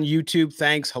us on YouTube,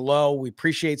 thanks. Hello. We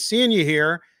appreciate seeing you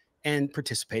here and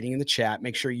participating in the chat.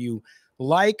 Make sure you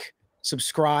like,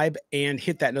 subscribe, and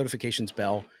hit that notifications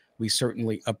bell. We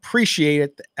certainly appreciate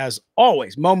it. As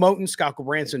always, Mo Moton, Scott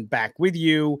Gulbransen back with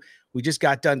you. We just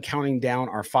got done counting down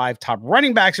our 5 top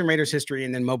running backs in Raiders history,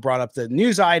 and then Mo brought up the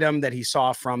news item that he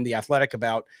saw from The Athletic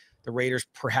about the Raiders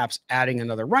perhaps adding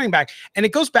another running back. And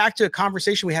it goes back to a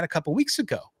conversation we had a couple weeks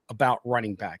ago about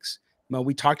running backs. Mo,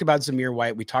 we talked about Zamir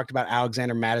White. We talked about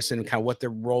Alexander Mattison and kind of what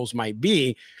their roles might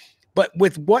be. But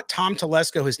with what Tom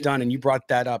Telesco has done, and you brought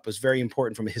that up, was very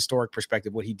important from a historic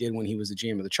perspective, what he did when he was the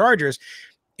GM of the Chargers,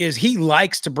 is he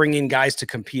likes to bring in guys to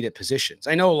compete at positions.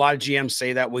 I know a lot of GMs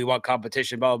say that we want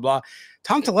competition, blah, blah, blah.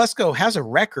 Tom Telesco has a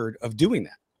record of doing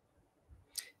that.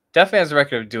 Definitely has a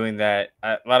record of doing that.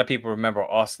 A lot of people remember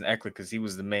Austin Ekeler because he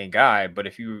was the main guy. But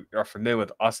if you are familiar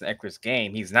with Austin Eckler's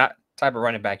game, he's not the type of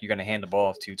running back you're going to hand the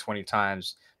ball to 20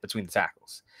 times between the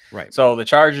tackles. Right. So the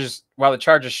Chargers, while the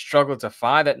Chargers struggled to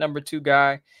find that number 2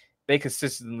 guy, they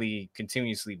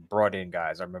continuously brought in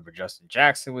guys. I remember Justin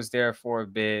Jackson was there for a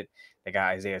bit. They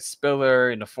got Isaiah Spiller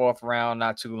in the 4th round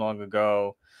not too long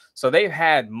ago. So they've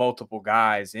had multiple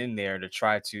guys in there to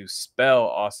try to spell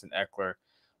Austin Ekeler.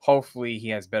 Hopefully he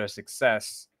has better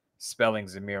success spelling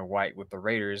Zamir White with the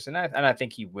Raiders. And I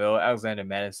think he will. Alexander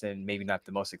Mattison, maybe not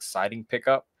the most exciting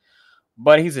pickup,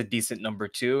 but he's a decent number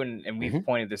 2. And we've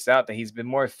pointed this out, that he's been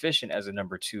more efficient as a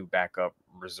number 2 backup,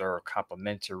 reserve,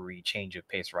 complementary, change of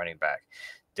pace running back.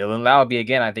 Dylan Laube,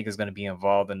 again, I think is going to be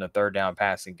involved in the third down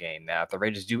passing game. Now, if the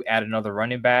Raiders do add another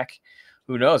running back,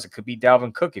 who knows? It could be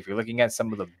Dalvin Cook. If you're looking at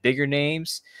some of the bigger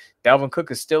names, Dalvin Cook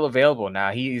is still available.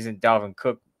 Now, he isn't Dalvin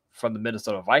Cook from the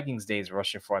Minnesota Vikings days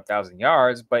rushing for 1,000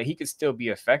 yards, but he could still be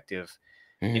effective,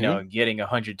 getting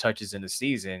 100 touches in the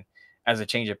season as a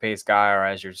change of pace guy or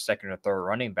as your second or third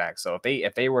running back. So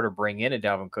if they were to bring in a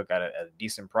Dalvin Cook at a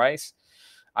decent price,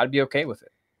 I'd be okay with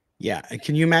it. Yeah.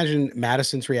 Can you imagine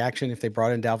Madison's reaction if they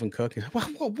brought in Dalvin Cook?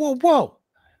 Whoa.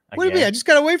 What do you mean? I just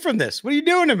got away from this. What are you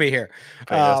doing to me here?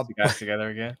 Put those 2 guys together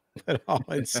again. But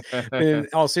in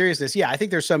all seriousness, yeah, I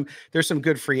think there's some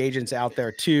good free agents out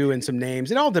there too, and some names.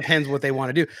 It all depends what they want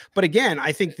to do. But again,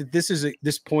 I think that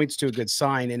this points to a good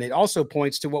sign, and it also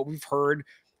points to what we've heard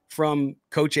from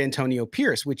Coach Antonio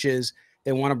Pierce, which is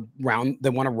they want to run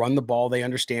the ball. They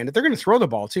understand it. They're going to throw the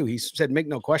ball too. He said, make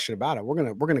no question about it. We're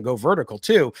going to go vertical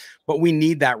too, but we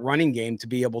need that running game to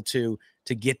be able to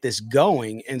get this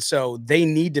going. And so they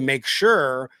need to make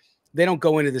sure they don't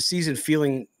go into the season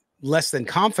feeling less than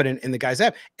confident in the guys that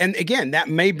have. And again, that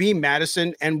may be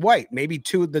Madison and White, maybe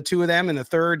the two of them in the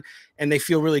third, and they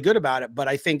feel really good about it. But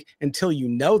I think until you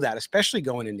know that, especially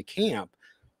going into camp,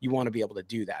 you want to be able to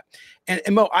do that. And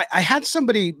Mo, I had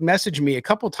somebody message me a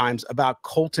couple times about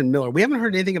Colton Miller. We haven't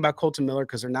heard anything about Colton Miller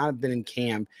because they're not been in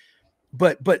camp.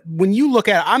 But when you look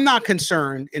at it, I'm not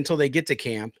concerned until they get to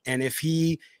camp. And if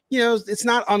he it's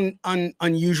not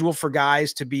unusual for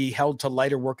guys to be held to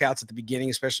lighter workouts at the beginning,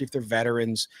 especially if they're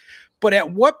veterans. But at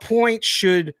what point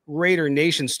should Raider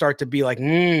Nation start to be like,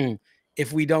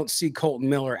 if we don't see Colton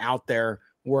Miller out there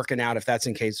working out, if that's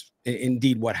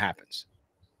indeed what happens?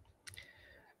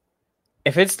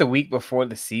 If it's the week before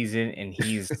the season and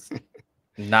he's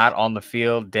not on the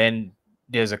field, then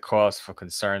there's a cause for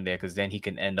concern there, because then he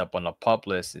can end up on the PUP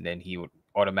list and then he would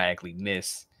automatically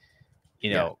miss,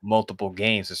 multiple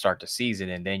games to start the season.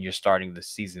 And then you're starting the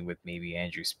season with maybe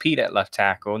Andrews Pete at left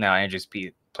tackle. Now, Andrews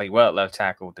Pete played well at left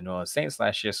tackle with the New Orleans Saints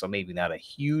last year, so maybe not a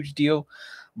huge deal.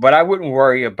 But I wouldn't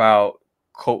worry about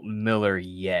Colton Miller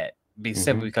yet,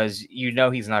 simply because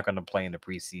he's not going to play in the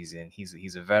preseason.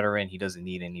 He's a veteran. He doesn't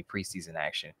need any preseason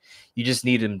action. You just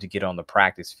need him to get on the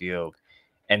practice field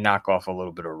and knock off a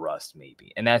little bit of rust,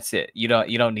 maybe. And that's it. You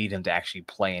don't need him to actually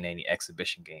play in any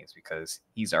exhibition games, because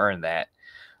he's earned that.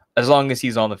 As long as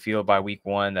he's on the field by week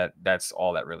 1, that's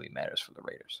all that really matters for the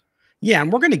Raiders. Yeah,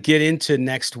 and we're going to get into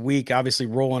next week, obviously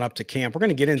rolling up to camp. We're going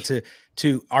to get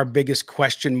into our biggest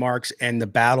question marks and the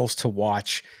battles to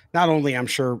watch. Not only, I'm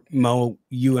sure, Mo,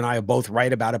 you and I are both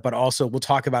right about it, but also we'll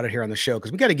talk about it here on the show,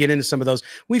 because we got to get into some of those.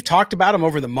 We've talked about them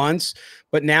over the months,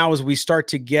 but now as we start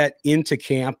to get into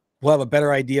camp, we'll have a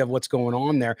better idea of what's going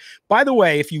on there. By the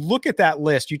way, if you look at that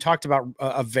list, you talked about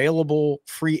available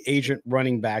free agent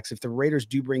running backs. If the Raiders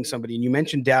do bring somebody, and you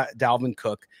mentioned Dalvin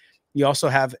Cook, you also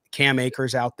have Cam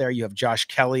Akers out there. You have Josh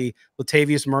Kelly,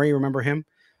 Latavius Murray. Remember him?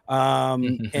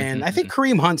 And I think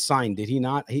Kareem Hunt signed. Did he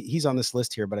not? He's on this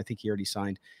list here, but I think he already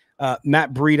signed.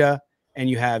 Matt Breida, and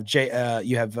you have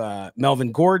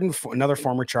Melvin Gordon, another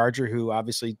former Charger who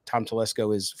obviously Tom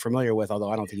Telesco is familiar with, although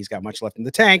I don't think he's got much left in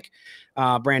the tank.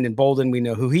 Brandon Bolden, we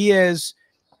know who he is,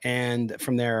 and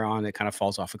from there on, it kind of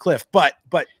falls off a cliff. But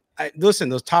listen,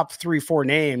 those top 3-4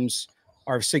 names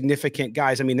are significant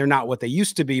guys. I mean, they're not what they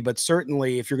used to be, but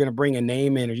certainly if you're going to bring a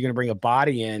name in or you're going to bring a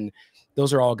body in,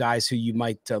 those are all guys who you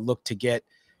might look to get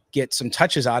some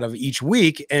touches out of each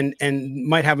week, and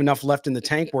might have enough left in the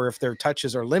tank where if their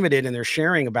touches are limited and they're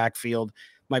sharing a backfield,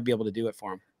 might be able to do it for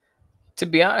them. To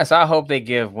be honest, I hope they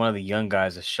give one of the young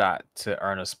guys a shot to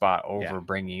earn a spot over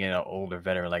bringing in an older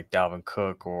veteran like Dalvin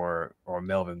Cook or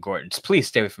Melvin Gordon. Just please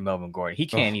stay away from Melvin Gordon. He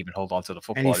can't even hold on to the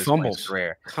football. And he fumbles in his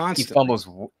career.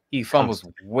 Constantly. He fumbles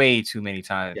way too many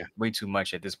times, way too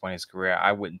much at this point in his career.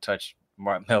 I wouldn't touch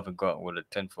Melvin Gordon with a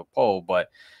 10-foot pole. But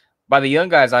by the young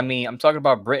guys, I mean, I'm talking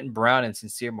about Britton Brown and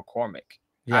Sincere McCormick.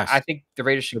 Yes. I think the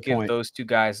Raiders should give those two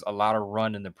guys a lot of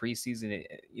run in the preseason,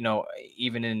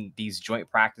 even in these joint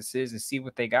practices, and see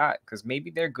what they got, because maybe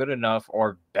they're good enough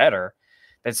or better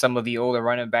than some of the older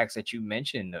running backs that you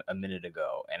mentioned a minute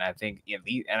ago. And I think,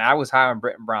 and I was high on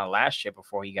Britton Brown last year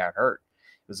before he got hurt.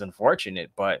 It was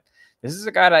unfortunate, but this is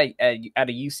a guy that at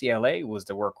a UCLA was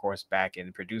the workhorse back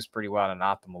and produced pretty well at an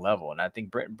optimal level. And I think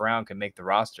Britton Brown can make the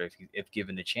roster if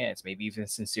given the chance. Maybe even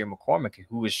Sincere McCormick,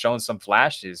 who has shown some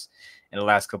flashes in the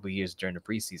last couple of years during the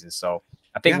preseason. So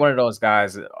I think one of those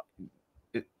guys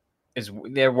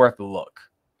they're worth a look.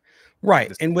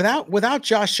 Right. And without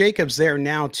Josh Jacobs there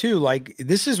now too, like,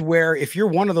 this is where, if you're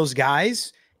one of those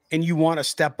guys and you want to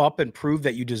step up and prove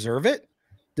that you deserve it,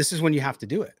 this is when you have to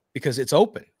do it, because it's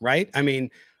open, right? I mean,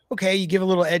 okay, you give a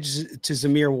little edge to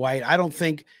Zamir White. I don't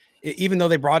think, even though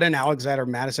they brought in Alexander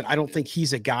Madison, I don't think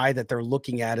he's a guy that they're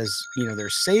looking at as, their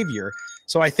savior.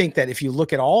 So I think that if you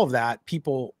look at all of that,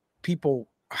 people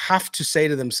have to say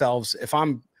to themselves, if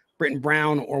I'm Britton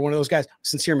Brown or one of those guys,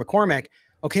 Sincere McCormick,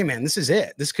 okay, man, this is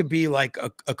it. This could be like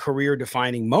a career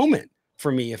defining moment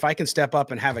for me. If I can step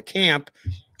up and have a camp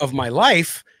of my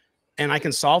life and I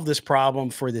can solve this problem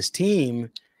for this team,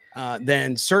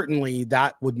 then certainly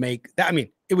that would make that. I mean,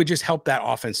 it would just help that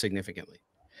offense significantly.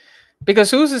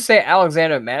 Because who's to say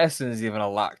Alexander Madison is even a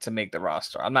lock to make the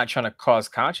roster? I'm not trying to cause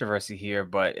controversy here,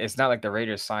 but it's not like the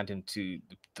Raiders signed him to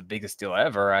the biggest deal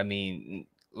ever. I mean,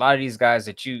 a lot of these guys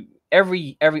that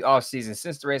every offseason,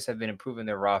 since the Raiders have been improving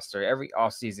their roster, every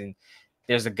offseason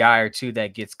there's a guy or two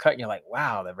that gets cut, and you're like,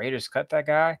 wow, the Raiders cut that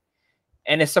guy.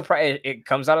 And it's surprising. It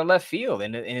comes out of left field,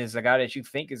 and it's a guy that you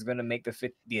think is going to make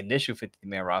the initial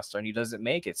 50-man roster, and he doesn't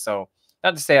make it. So,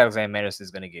 not to say Alexander Madison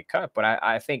is going to get cut, but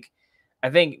I think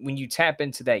when you tap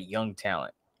into that young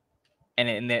talent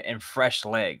and fresh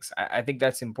legs, I think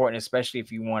that's important, especially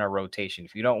if you want a rotation.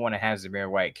 If you don't want to have Zamir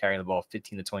White carrying the ball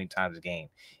 15 to 20 times a game,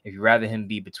 if you'd rather him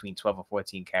be between 12 and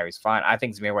 14 carries, fine. I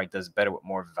think Zamir White does better with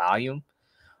more volume.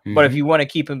 But if you want to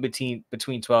keep him between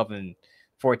 12 and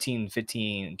 14,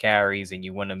 15 carries, and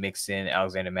you want to mix in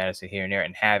Alexander Madison here and there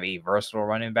and have a versatile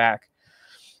running back,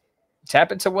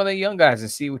 tap into one of the young guys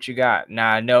and see what you got. Now,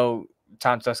 I know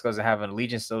Tom Tusk doesn't have an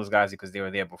allegiance to those guys because they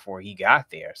were there before he got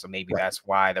there. So maybe that's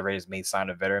why the Raiders may sign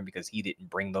a veteran, because he didn't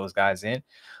bring those guys in.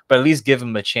 But at least give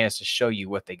them a chance to show you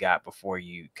what they got before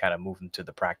you kind of move them to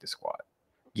the practice squad.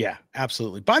 Yeah,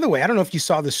 absolutely. By the way, I don't know if you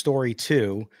saw the story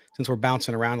too, since we're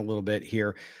bouncing around a little bit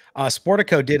here.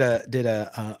 Sportico did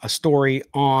a story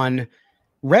on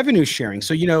revenue sharing.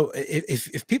 So, you know,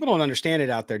 if people don't understand it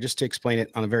out there, just to explain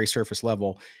it on a very surface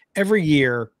level, every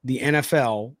year the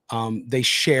NFL, they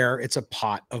share, it's a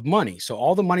pot of money. So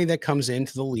all the money that comes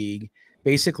into the league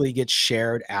basically gets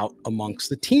shared out amongst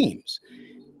the teams.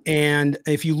 And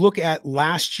if you look at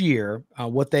last year,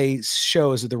 what they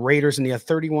show is that the Raiders and the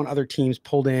 31 other teams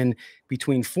pulled in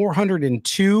between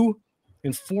 402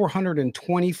 and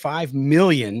 425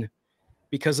 million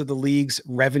because of the league's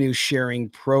revenue sharing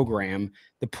program.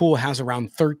 The pool has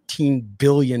around $13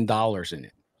 billion in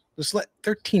it. Just let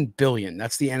 $13 billion.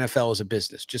 That's the NFL as a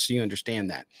business, just so you understand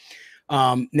that.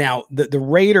 Now, the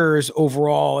Raiders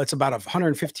overall, it's about a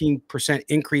 115%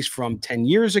 increase from 10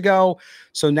 years ago.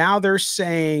 So now they're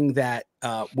saying that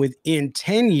within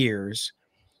 10 years,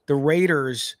 the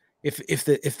Raiders, if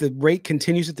the rate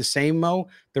continues at the same, Mo,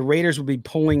 the Raiders will be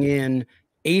pulling in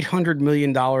 $800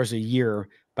 million a year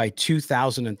by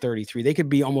 2033. They could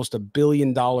be almost $1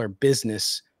 billion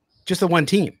business, just the one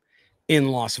team in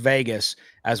Las Vegas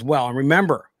as well. And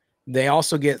remember, they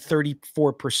also get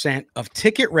 34% of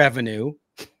ticket revenue,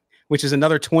 which is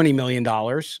another $20 million.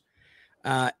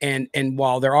 And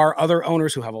while there are other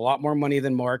owners who have a lot more money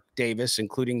than Mark Davis,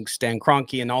 including Stan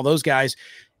Kroenke and all those guys,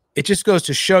 it just goes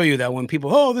to show you that when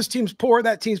people, oh, this team's poor,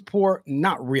 that team's poor,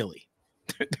 not really.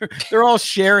 They're all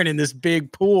sharing in this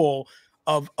big pool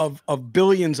of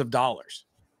billions of dollars.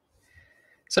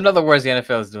 So in other words, the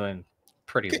NFL is doing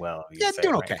pretty well. Yeah,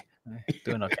 doing okay.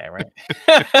 Doing okay,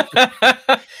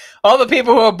 right? All the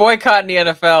people who are boycotting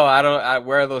the NFL,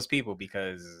 where are those people?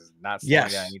 Because not slowing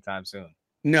down anytime soon.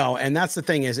 No, and that's the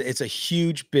thing, is it's a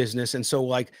huge business. And so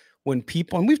like when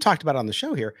people, and we've talked about it on the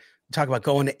show here, talk about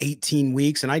going to 18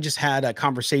 weeks. And I just had a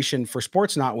conversation for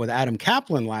Sports Not with Adam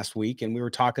Kaplan last week, and we were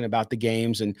talking about the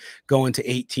games and going to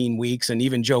 18 weeks. And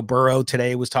even Joe Burrow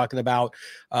today was talking about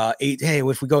hey,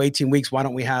 if we go 18 weeks, why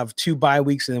don't we have 2 bye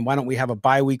weeks? And then why don't we have a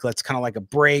bye week? Let's kind of like a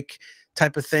break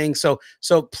type of thing. So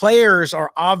players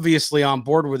are obviously on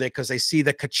board with it because they see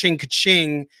the ka-ching,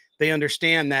 ka-ching. They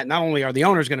understand that not only are the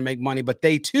owners going to make money, but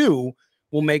they too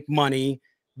will make money,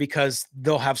 because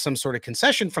they'll have some sort of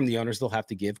concession from the owners they'll have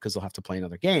to give because they'll have to play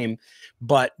another game.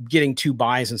 But getting 2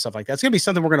 buys and stuff like that, it's going to be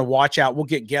something we're going to watch out. We'll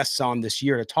get guests on this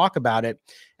year to talk about it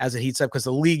as it heats up, because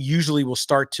the league usually will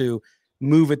start to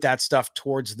move at that stuff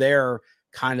towards their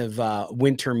kind of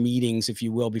winter meetings, if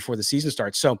you will, before the season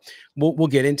starts. So we'll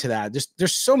get into that.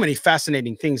 There's so many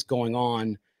fascinating things going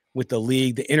on with the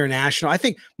league, the international. I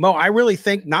think, Mo, I really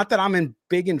think, not that I'm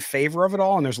big in favor of it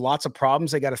all, and there's lots of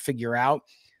problems they got to figure out,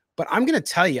 but I'm going to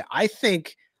tell you, I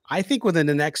think within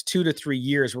the next 2 to 3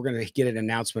 years, we're going to get an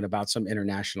announcement about some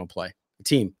international play, a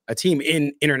team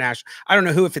in international. I don't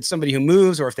know if it's somebody who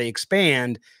moves or if they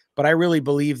expand, but I really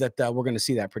believe that we're going to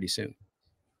see that pretty soon.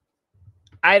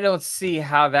 I don't see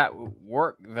how that would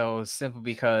work, though, simply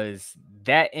because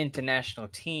that international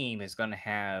team is going to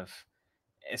have,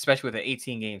 especially with an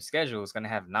 18-game schedule, is going to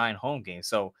have 9 home games.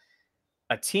 So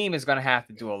a team is going to have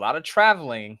to do a lot of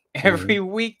traveling every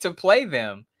week to play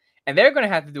them. And they're going to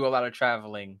have to do a lot of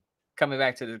traveling coming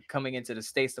into the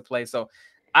States to play. So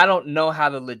I don't know how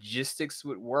the logistics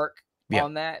would work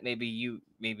on that. Maybe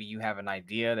you have an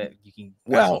idea that you can.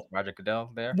 Roger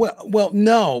Goodell there. Well,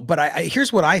 no, but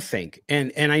here's what I think.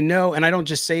 And I know, and I don't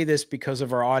just say this because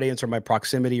of our audience or my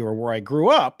proximity or where I grew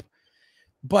up,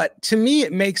 but to me,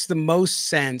 it makes the most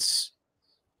sense.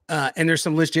 And there's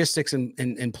some logistics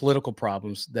and political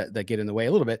problems that get in the way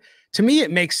a little bit. To me,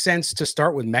 it makes sense to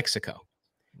start with Mexico.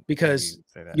 Because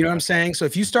you know what I'm saying? So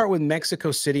if you start with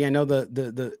Mexico City, I know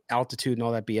the altitude and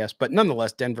all that BS, but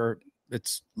nonetheless, Denver,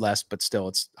 it's less, but still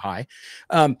it's high.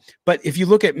 But if you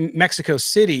look at Mexico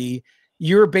City,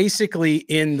 you're basically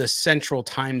in the central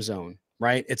time zone,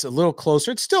 right? It's a little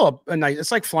closer. It's still a nice,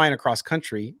 it's like flying across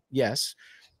country. Yes.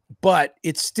 But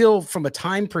it's still, from a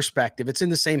time perspective, it's in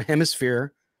the same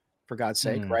hemisphere, for God's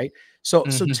sake. Right. So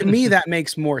to me, that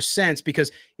makes more sense, because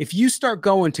if you start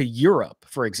going to Europe,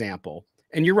 for example,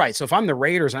 and you're right. So if I'm the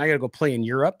Raiders and I got to go play in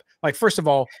Europe, like, first of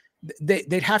all,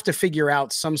 they'd have to figure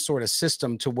out some sort of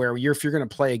system to where if you're going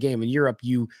to play a game in Europe,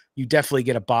 you definitely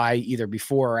get a bye either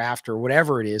before or after,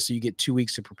 whatever it is. So you get 2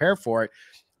 weeks to prepare for it.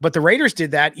 But the Raiders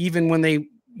did that even when they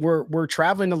were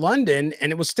traveling to London,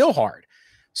 and it was still hard.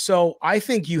 So I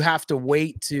think you have to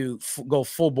wait to go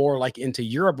full bore, like into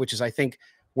Europe, which is, I think,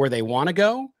 where they want to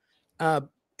go.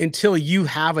 until you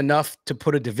have enough to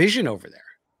put a division over there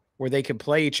where they can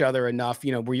play each other enough,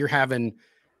 where you're having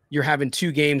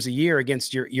 2 games a year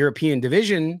against your European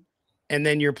division, and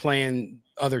then you're playing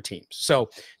other teams. So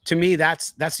to me,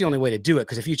 that's the only way to do it.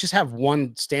 Because if you just have one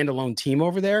standalone team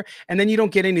over there, and then you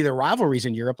don't get any of the rivalries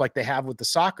in Europe like they have with the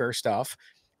soccer stuff.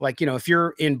 Like, if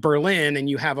you're in Berlin and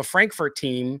you have a Frankfurt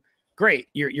team, great,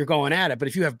 you're going at it. But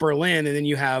if you have Berlin and then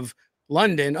you have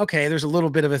London, okay, there's a little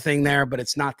bit of a thing there, but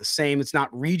it's not the same. It's not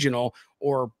regional.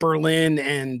 Or Berlin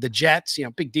and the Jets,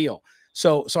 big deal.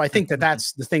 So I think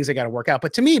that's the things they got to work out.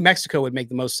 But to me, Mexico would make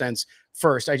the most sense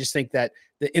first. I just think that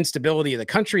the instability of the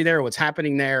country there, what's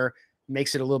happening there,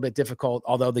 makes it a little bit difficult,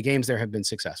 although the games there have been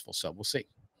successful. So we'll see.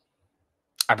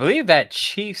 I believe that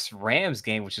Chiefs-Rams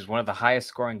game, which is one of the highest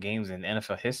scoring games in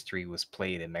NFL history, was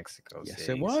played in Mexico City. Yes,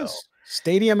 it was. So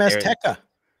Stadium Azteca,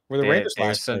 where the Raiders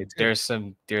last played. There's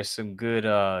some good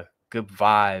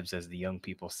vibes, as the young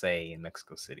people say, in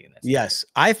Mexico City. Yes.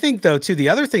 I think, though, too, the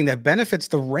other thing that benefits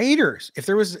the Raiders, if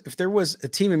there was a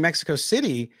team in Mexico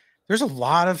City, there's a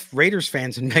lot of Raiders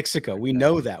fans in Mexico. We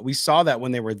know that. We saw that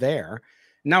when they were there.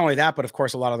 Not only that, but of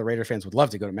course, a lot of the Raider fans would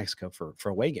love to go to Mexico for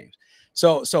away games.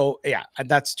 So yeah,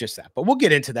 that's just that. But we'll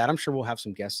get into that. I'm sure we'll have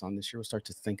some guests on this year. We'll start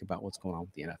to think about what's going on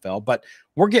with the NFL. But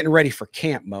we're getting ready for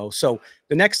camp, Mo. So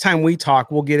the next time we talk,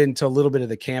 we'll get into a little bit of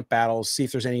the camp battles, see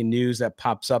if there's any news that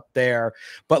pops up there.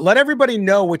 But let everybody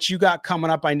know what you got coming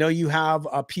up. I know you have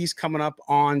a piece coming up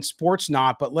on Sports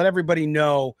Not, but let everybody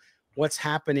know what's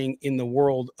happening in the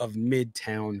world of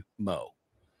Midtown Mo.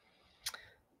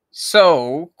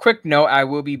 So, quick note, I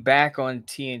will be back on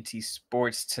TNT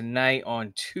Sports tonight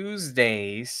on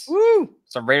Tuesdays. Woo!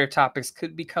 Some Raider topics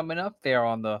could be coming up there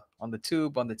on the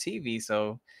tube, on the TV.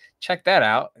 So check that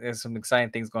out. There's some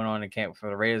exciting things going on in camp for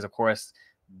the Raiders. Of course,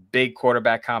 big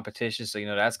quarterback competition. So,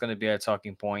 that's going to be a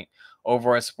talking point.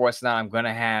 Over at Sports Now, I'm going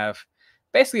to have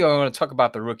basically, I'm going to talk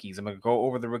about the rookies. I'm going to go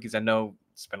over the rookies. I know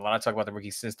it's been a lot of talk about the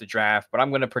rookies since the draft, but I'm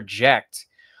going to project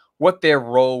what their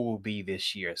role will be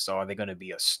this year. So are they going to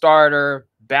be a starter,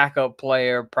 backup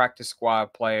player, practice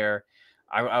squad player?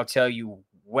 I'll tell you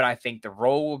what I think the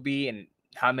role will be and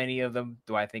how many of them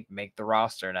do I think make the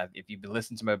roster. And if you've been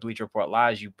listening to my Bleacher Report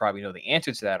Lives, you probably know the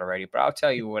answer to that already, but I'll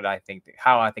tell you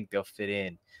how I think they'll fit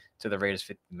in to the Raiders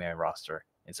 50-man roster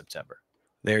in September.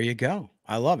 There you go.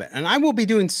 I love it. And I will be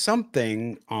doing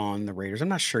something on the Raiders. I'm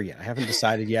not sure yet. I haven't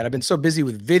decided yet. I've been so busy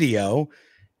with video.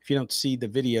 If you don't see the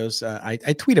videos,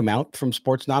 I tweet them out from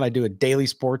Sports Not. I do a daily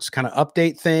sports kind of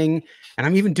update thing, and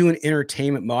I'm even doing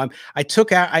entertainment mode.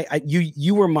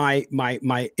 You were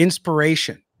my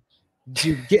inspiration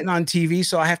to getting on TV.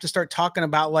 So I have to start talking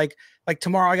about like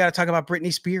tomorrow. I got to talk about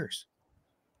Britney Spears.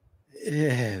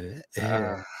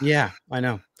 Yeah, I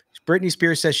know. Britney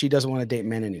Spears says she doesn't want to date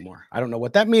men anymore. I don't know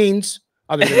what that means.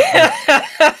 Other than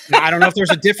I don't know if there's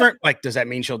a different, does that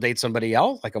mean she'll date somebody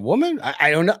else, like a woman?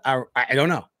 I don't know. I don't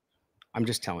know. I'm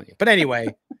just telling you. But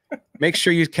anyway, make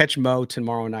sure you catch Mo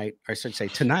tomorrow night, or I should say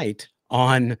tonight,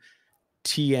 on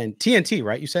TNT,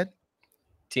 right? You said?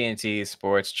 TNT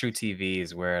Sports, True TV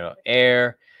is where it'll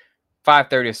air.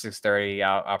 5:30 or 6:30.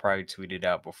 I'll probably tweet it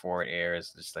out before it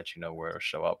airs, just let you know where it'll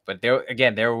show up. But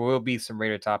there will be some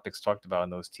Raider topics talked about in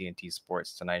those TNT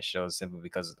Sports Tonight shows, simply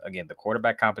because, again, the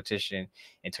quarterback competition,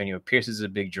 Antonio Pierce is a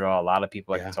big draw. A lot of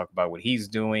people like to talk about what he's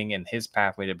doing and his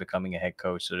pathway to becoming a head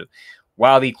coach. So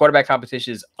while the quarterback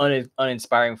competition is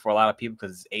uninspiring for a lot of people,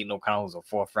 because Aiden O'Connell was a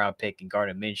 4th-round pick and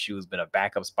Gardner Minshew has been a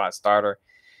backup spot starter,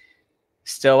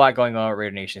 still a lot going on with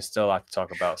Raider Nation. Still a lot to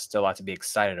talk about. Still a lot to be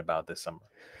excited about this summer.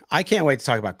 I can't wait to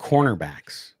talk about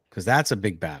cornerbacks, because that's a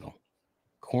big battle.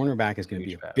 Cornerback is going to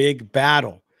be a big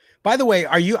battle. By the way,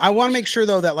 I want to make sure,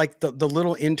 though, that the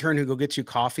little intern who go get you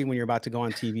coffee when you're about to go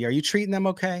on TV, are you treating them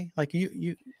okay? Like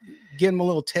you give them a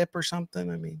little tip or something?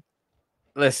 I mean,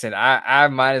 listen, I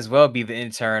might as well be the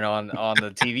intern on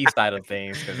the TV side of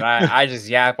things, because I just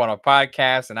yap on a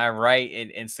podcast and I write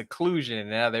in seclusion, and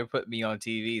now they're putting me on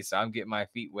TV, so I'm getting my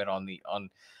feet wet on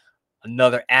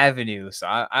another avenue. So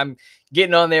I'm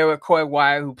getting on there with Coy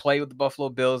Wire, who played with the Buffalo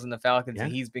Bills and the Falcons,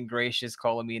 and he's been gracious,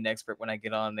 calling me an expert when I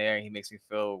get on there. He makes me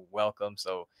feel welcome.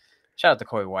 So shout out to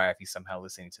Coy Wire if he's somehow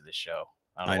listening to the show.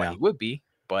 I don't know why he would be,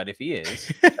 but if he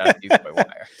is, shout out to you, Coy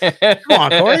Wire. Come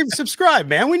on, Corey, subscribe,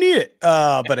 man. We need it.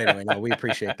 But anyway, no, we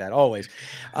appreciate that always.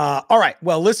 All right.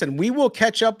 Well, listen, we will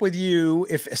catch up with you.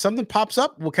 If something pops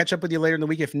up, we'll catch up with you later in the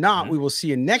week. If not, we will see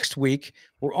you next week.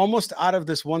 We're almost out of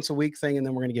this once a week thing, and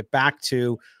then we're going to get back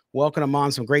to welcome them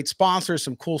on some great sponsors,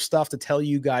 some cool stuff to tell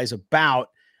you guys about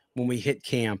when we hit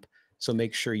camp. So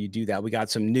make sure you do that. We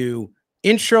got some new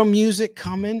intro music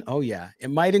coming. Oh, yeah. It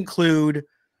might include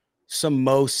some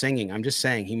Mo singing. I'm just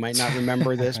saying he might not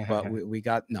remember this, but we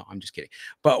got, no, I'm just kidding.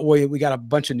 But we got a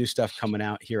bunch of new stuff coming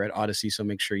out here at Odyssey. So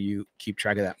make sure you keep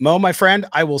track of that. Mo, my friend,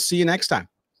 I will see you next time.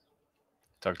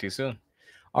 Talk to you soon.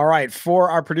 All right. For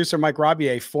our producer, Mike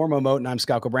Robier, for Moton, I'm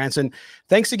Scott Gulbransen.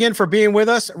 Thanks again for being with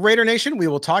us, Raider Nation. We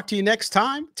will talk to you next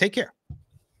time. Take care.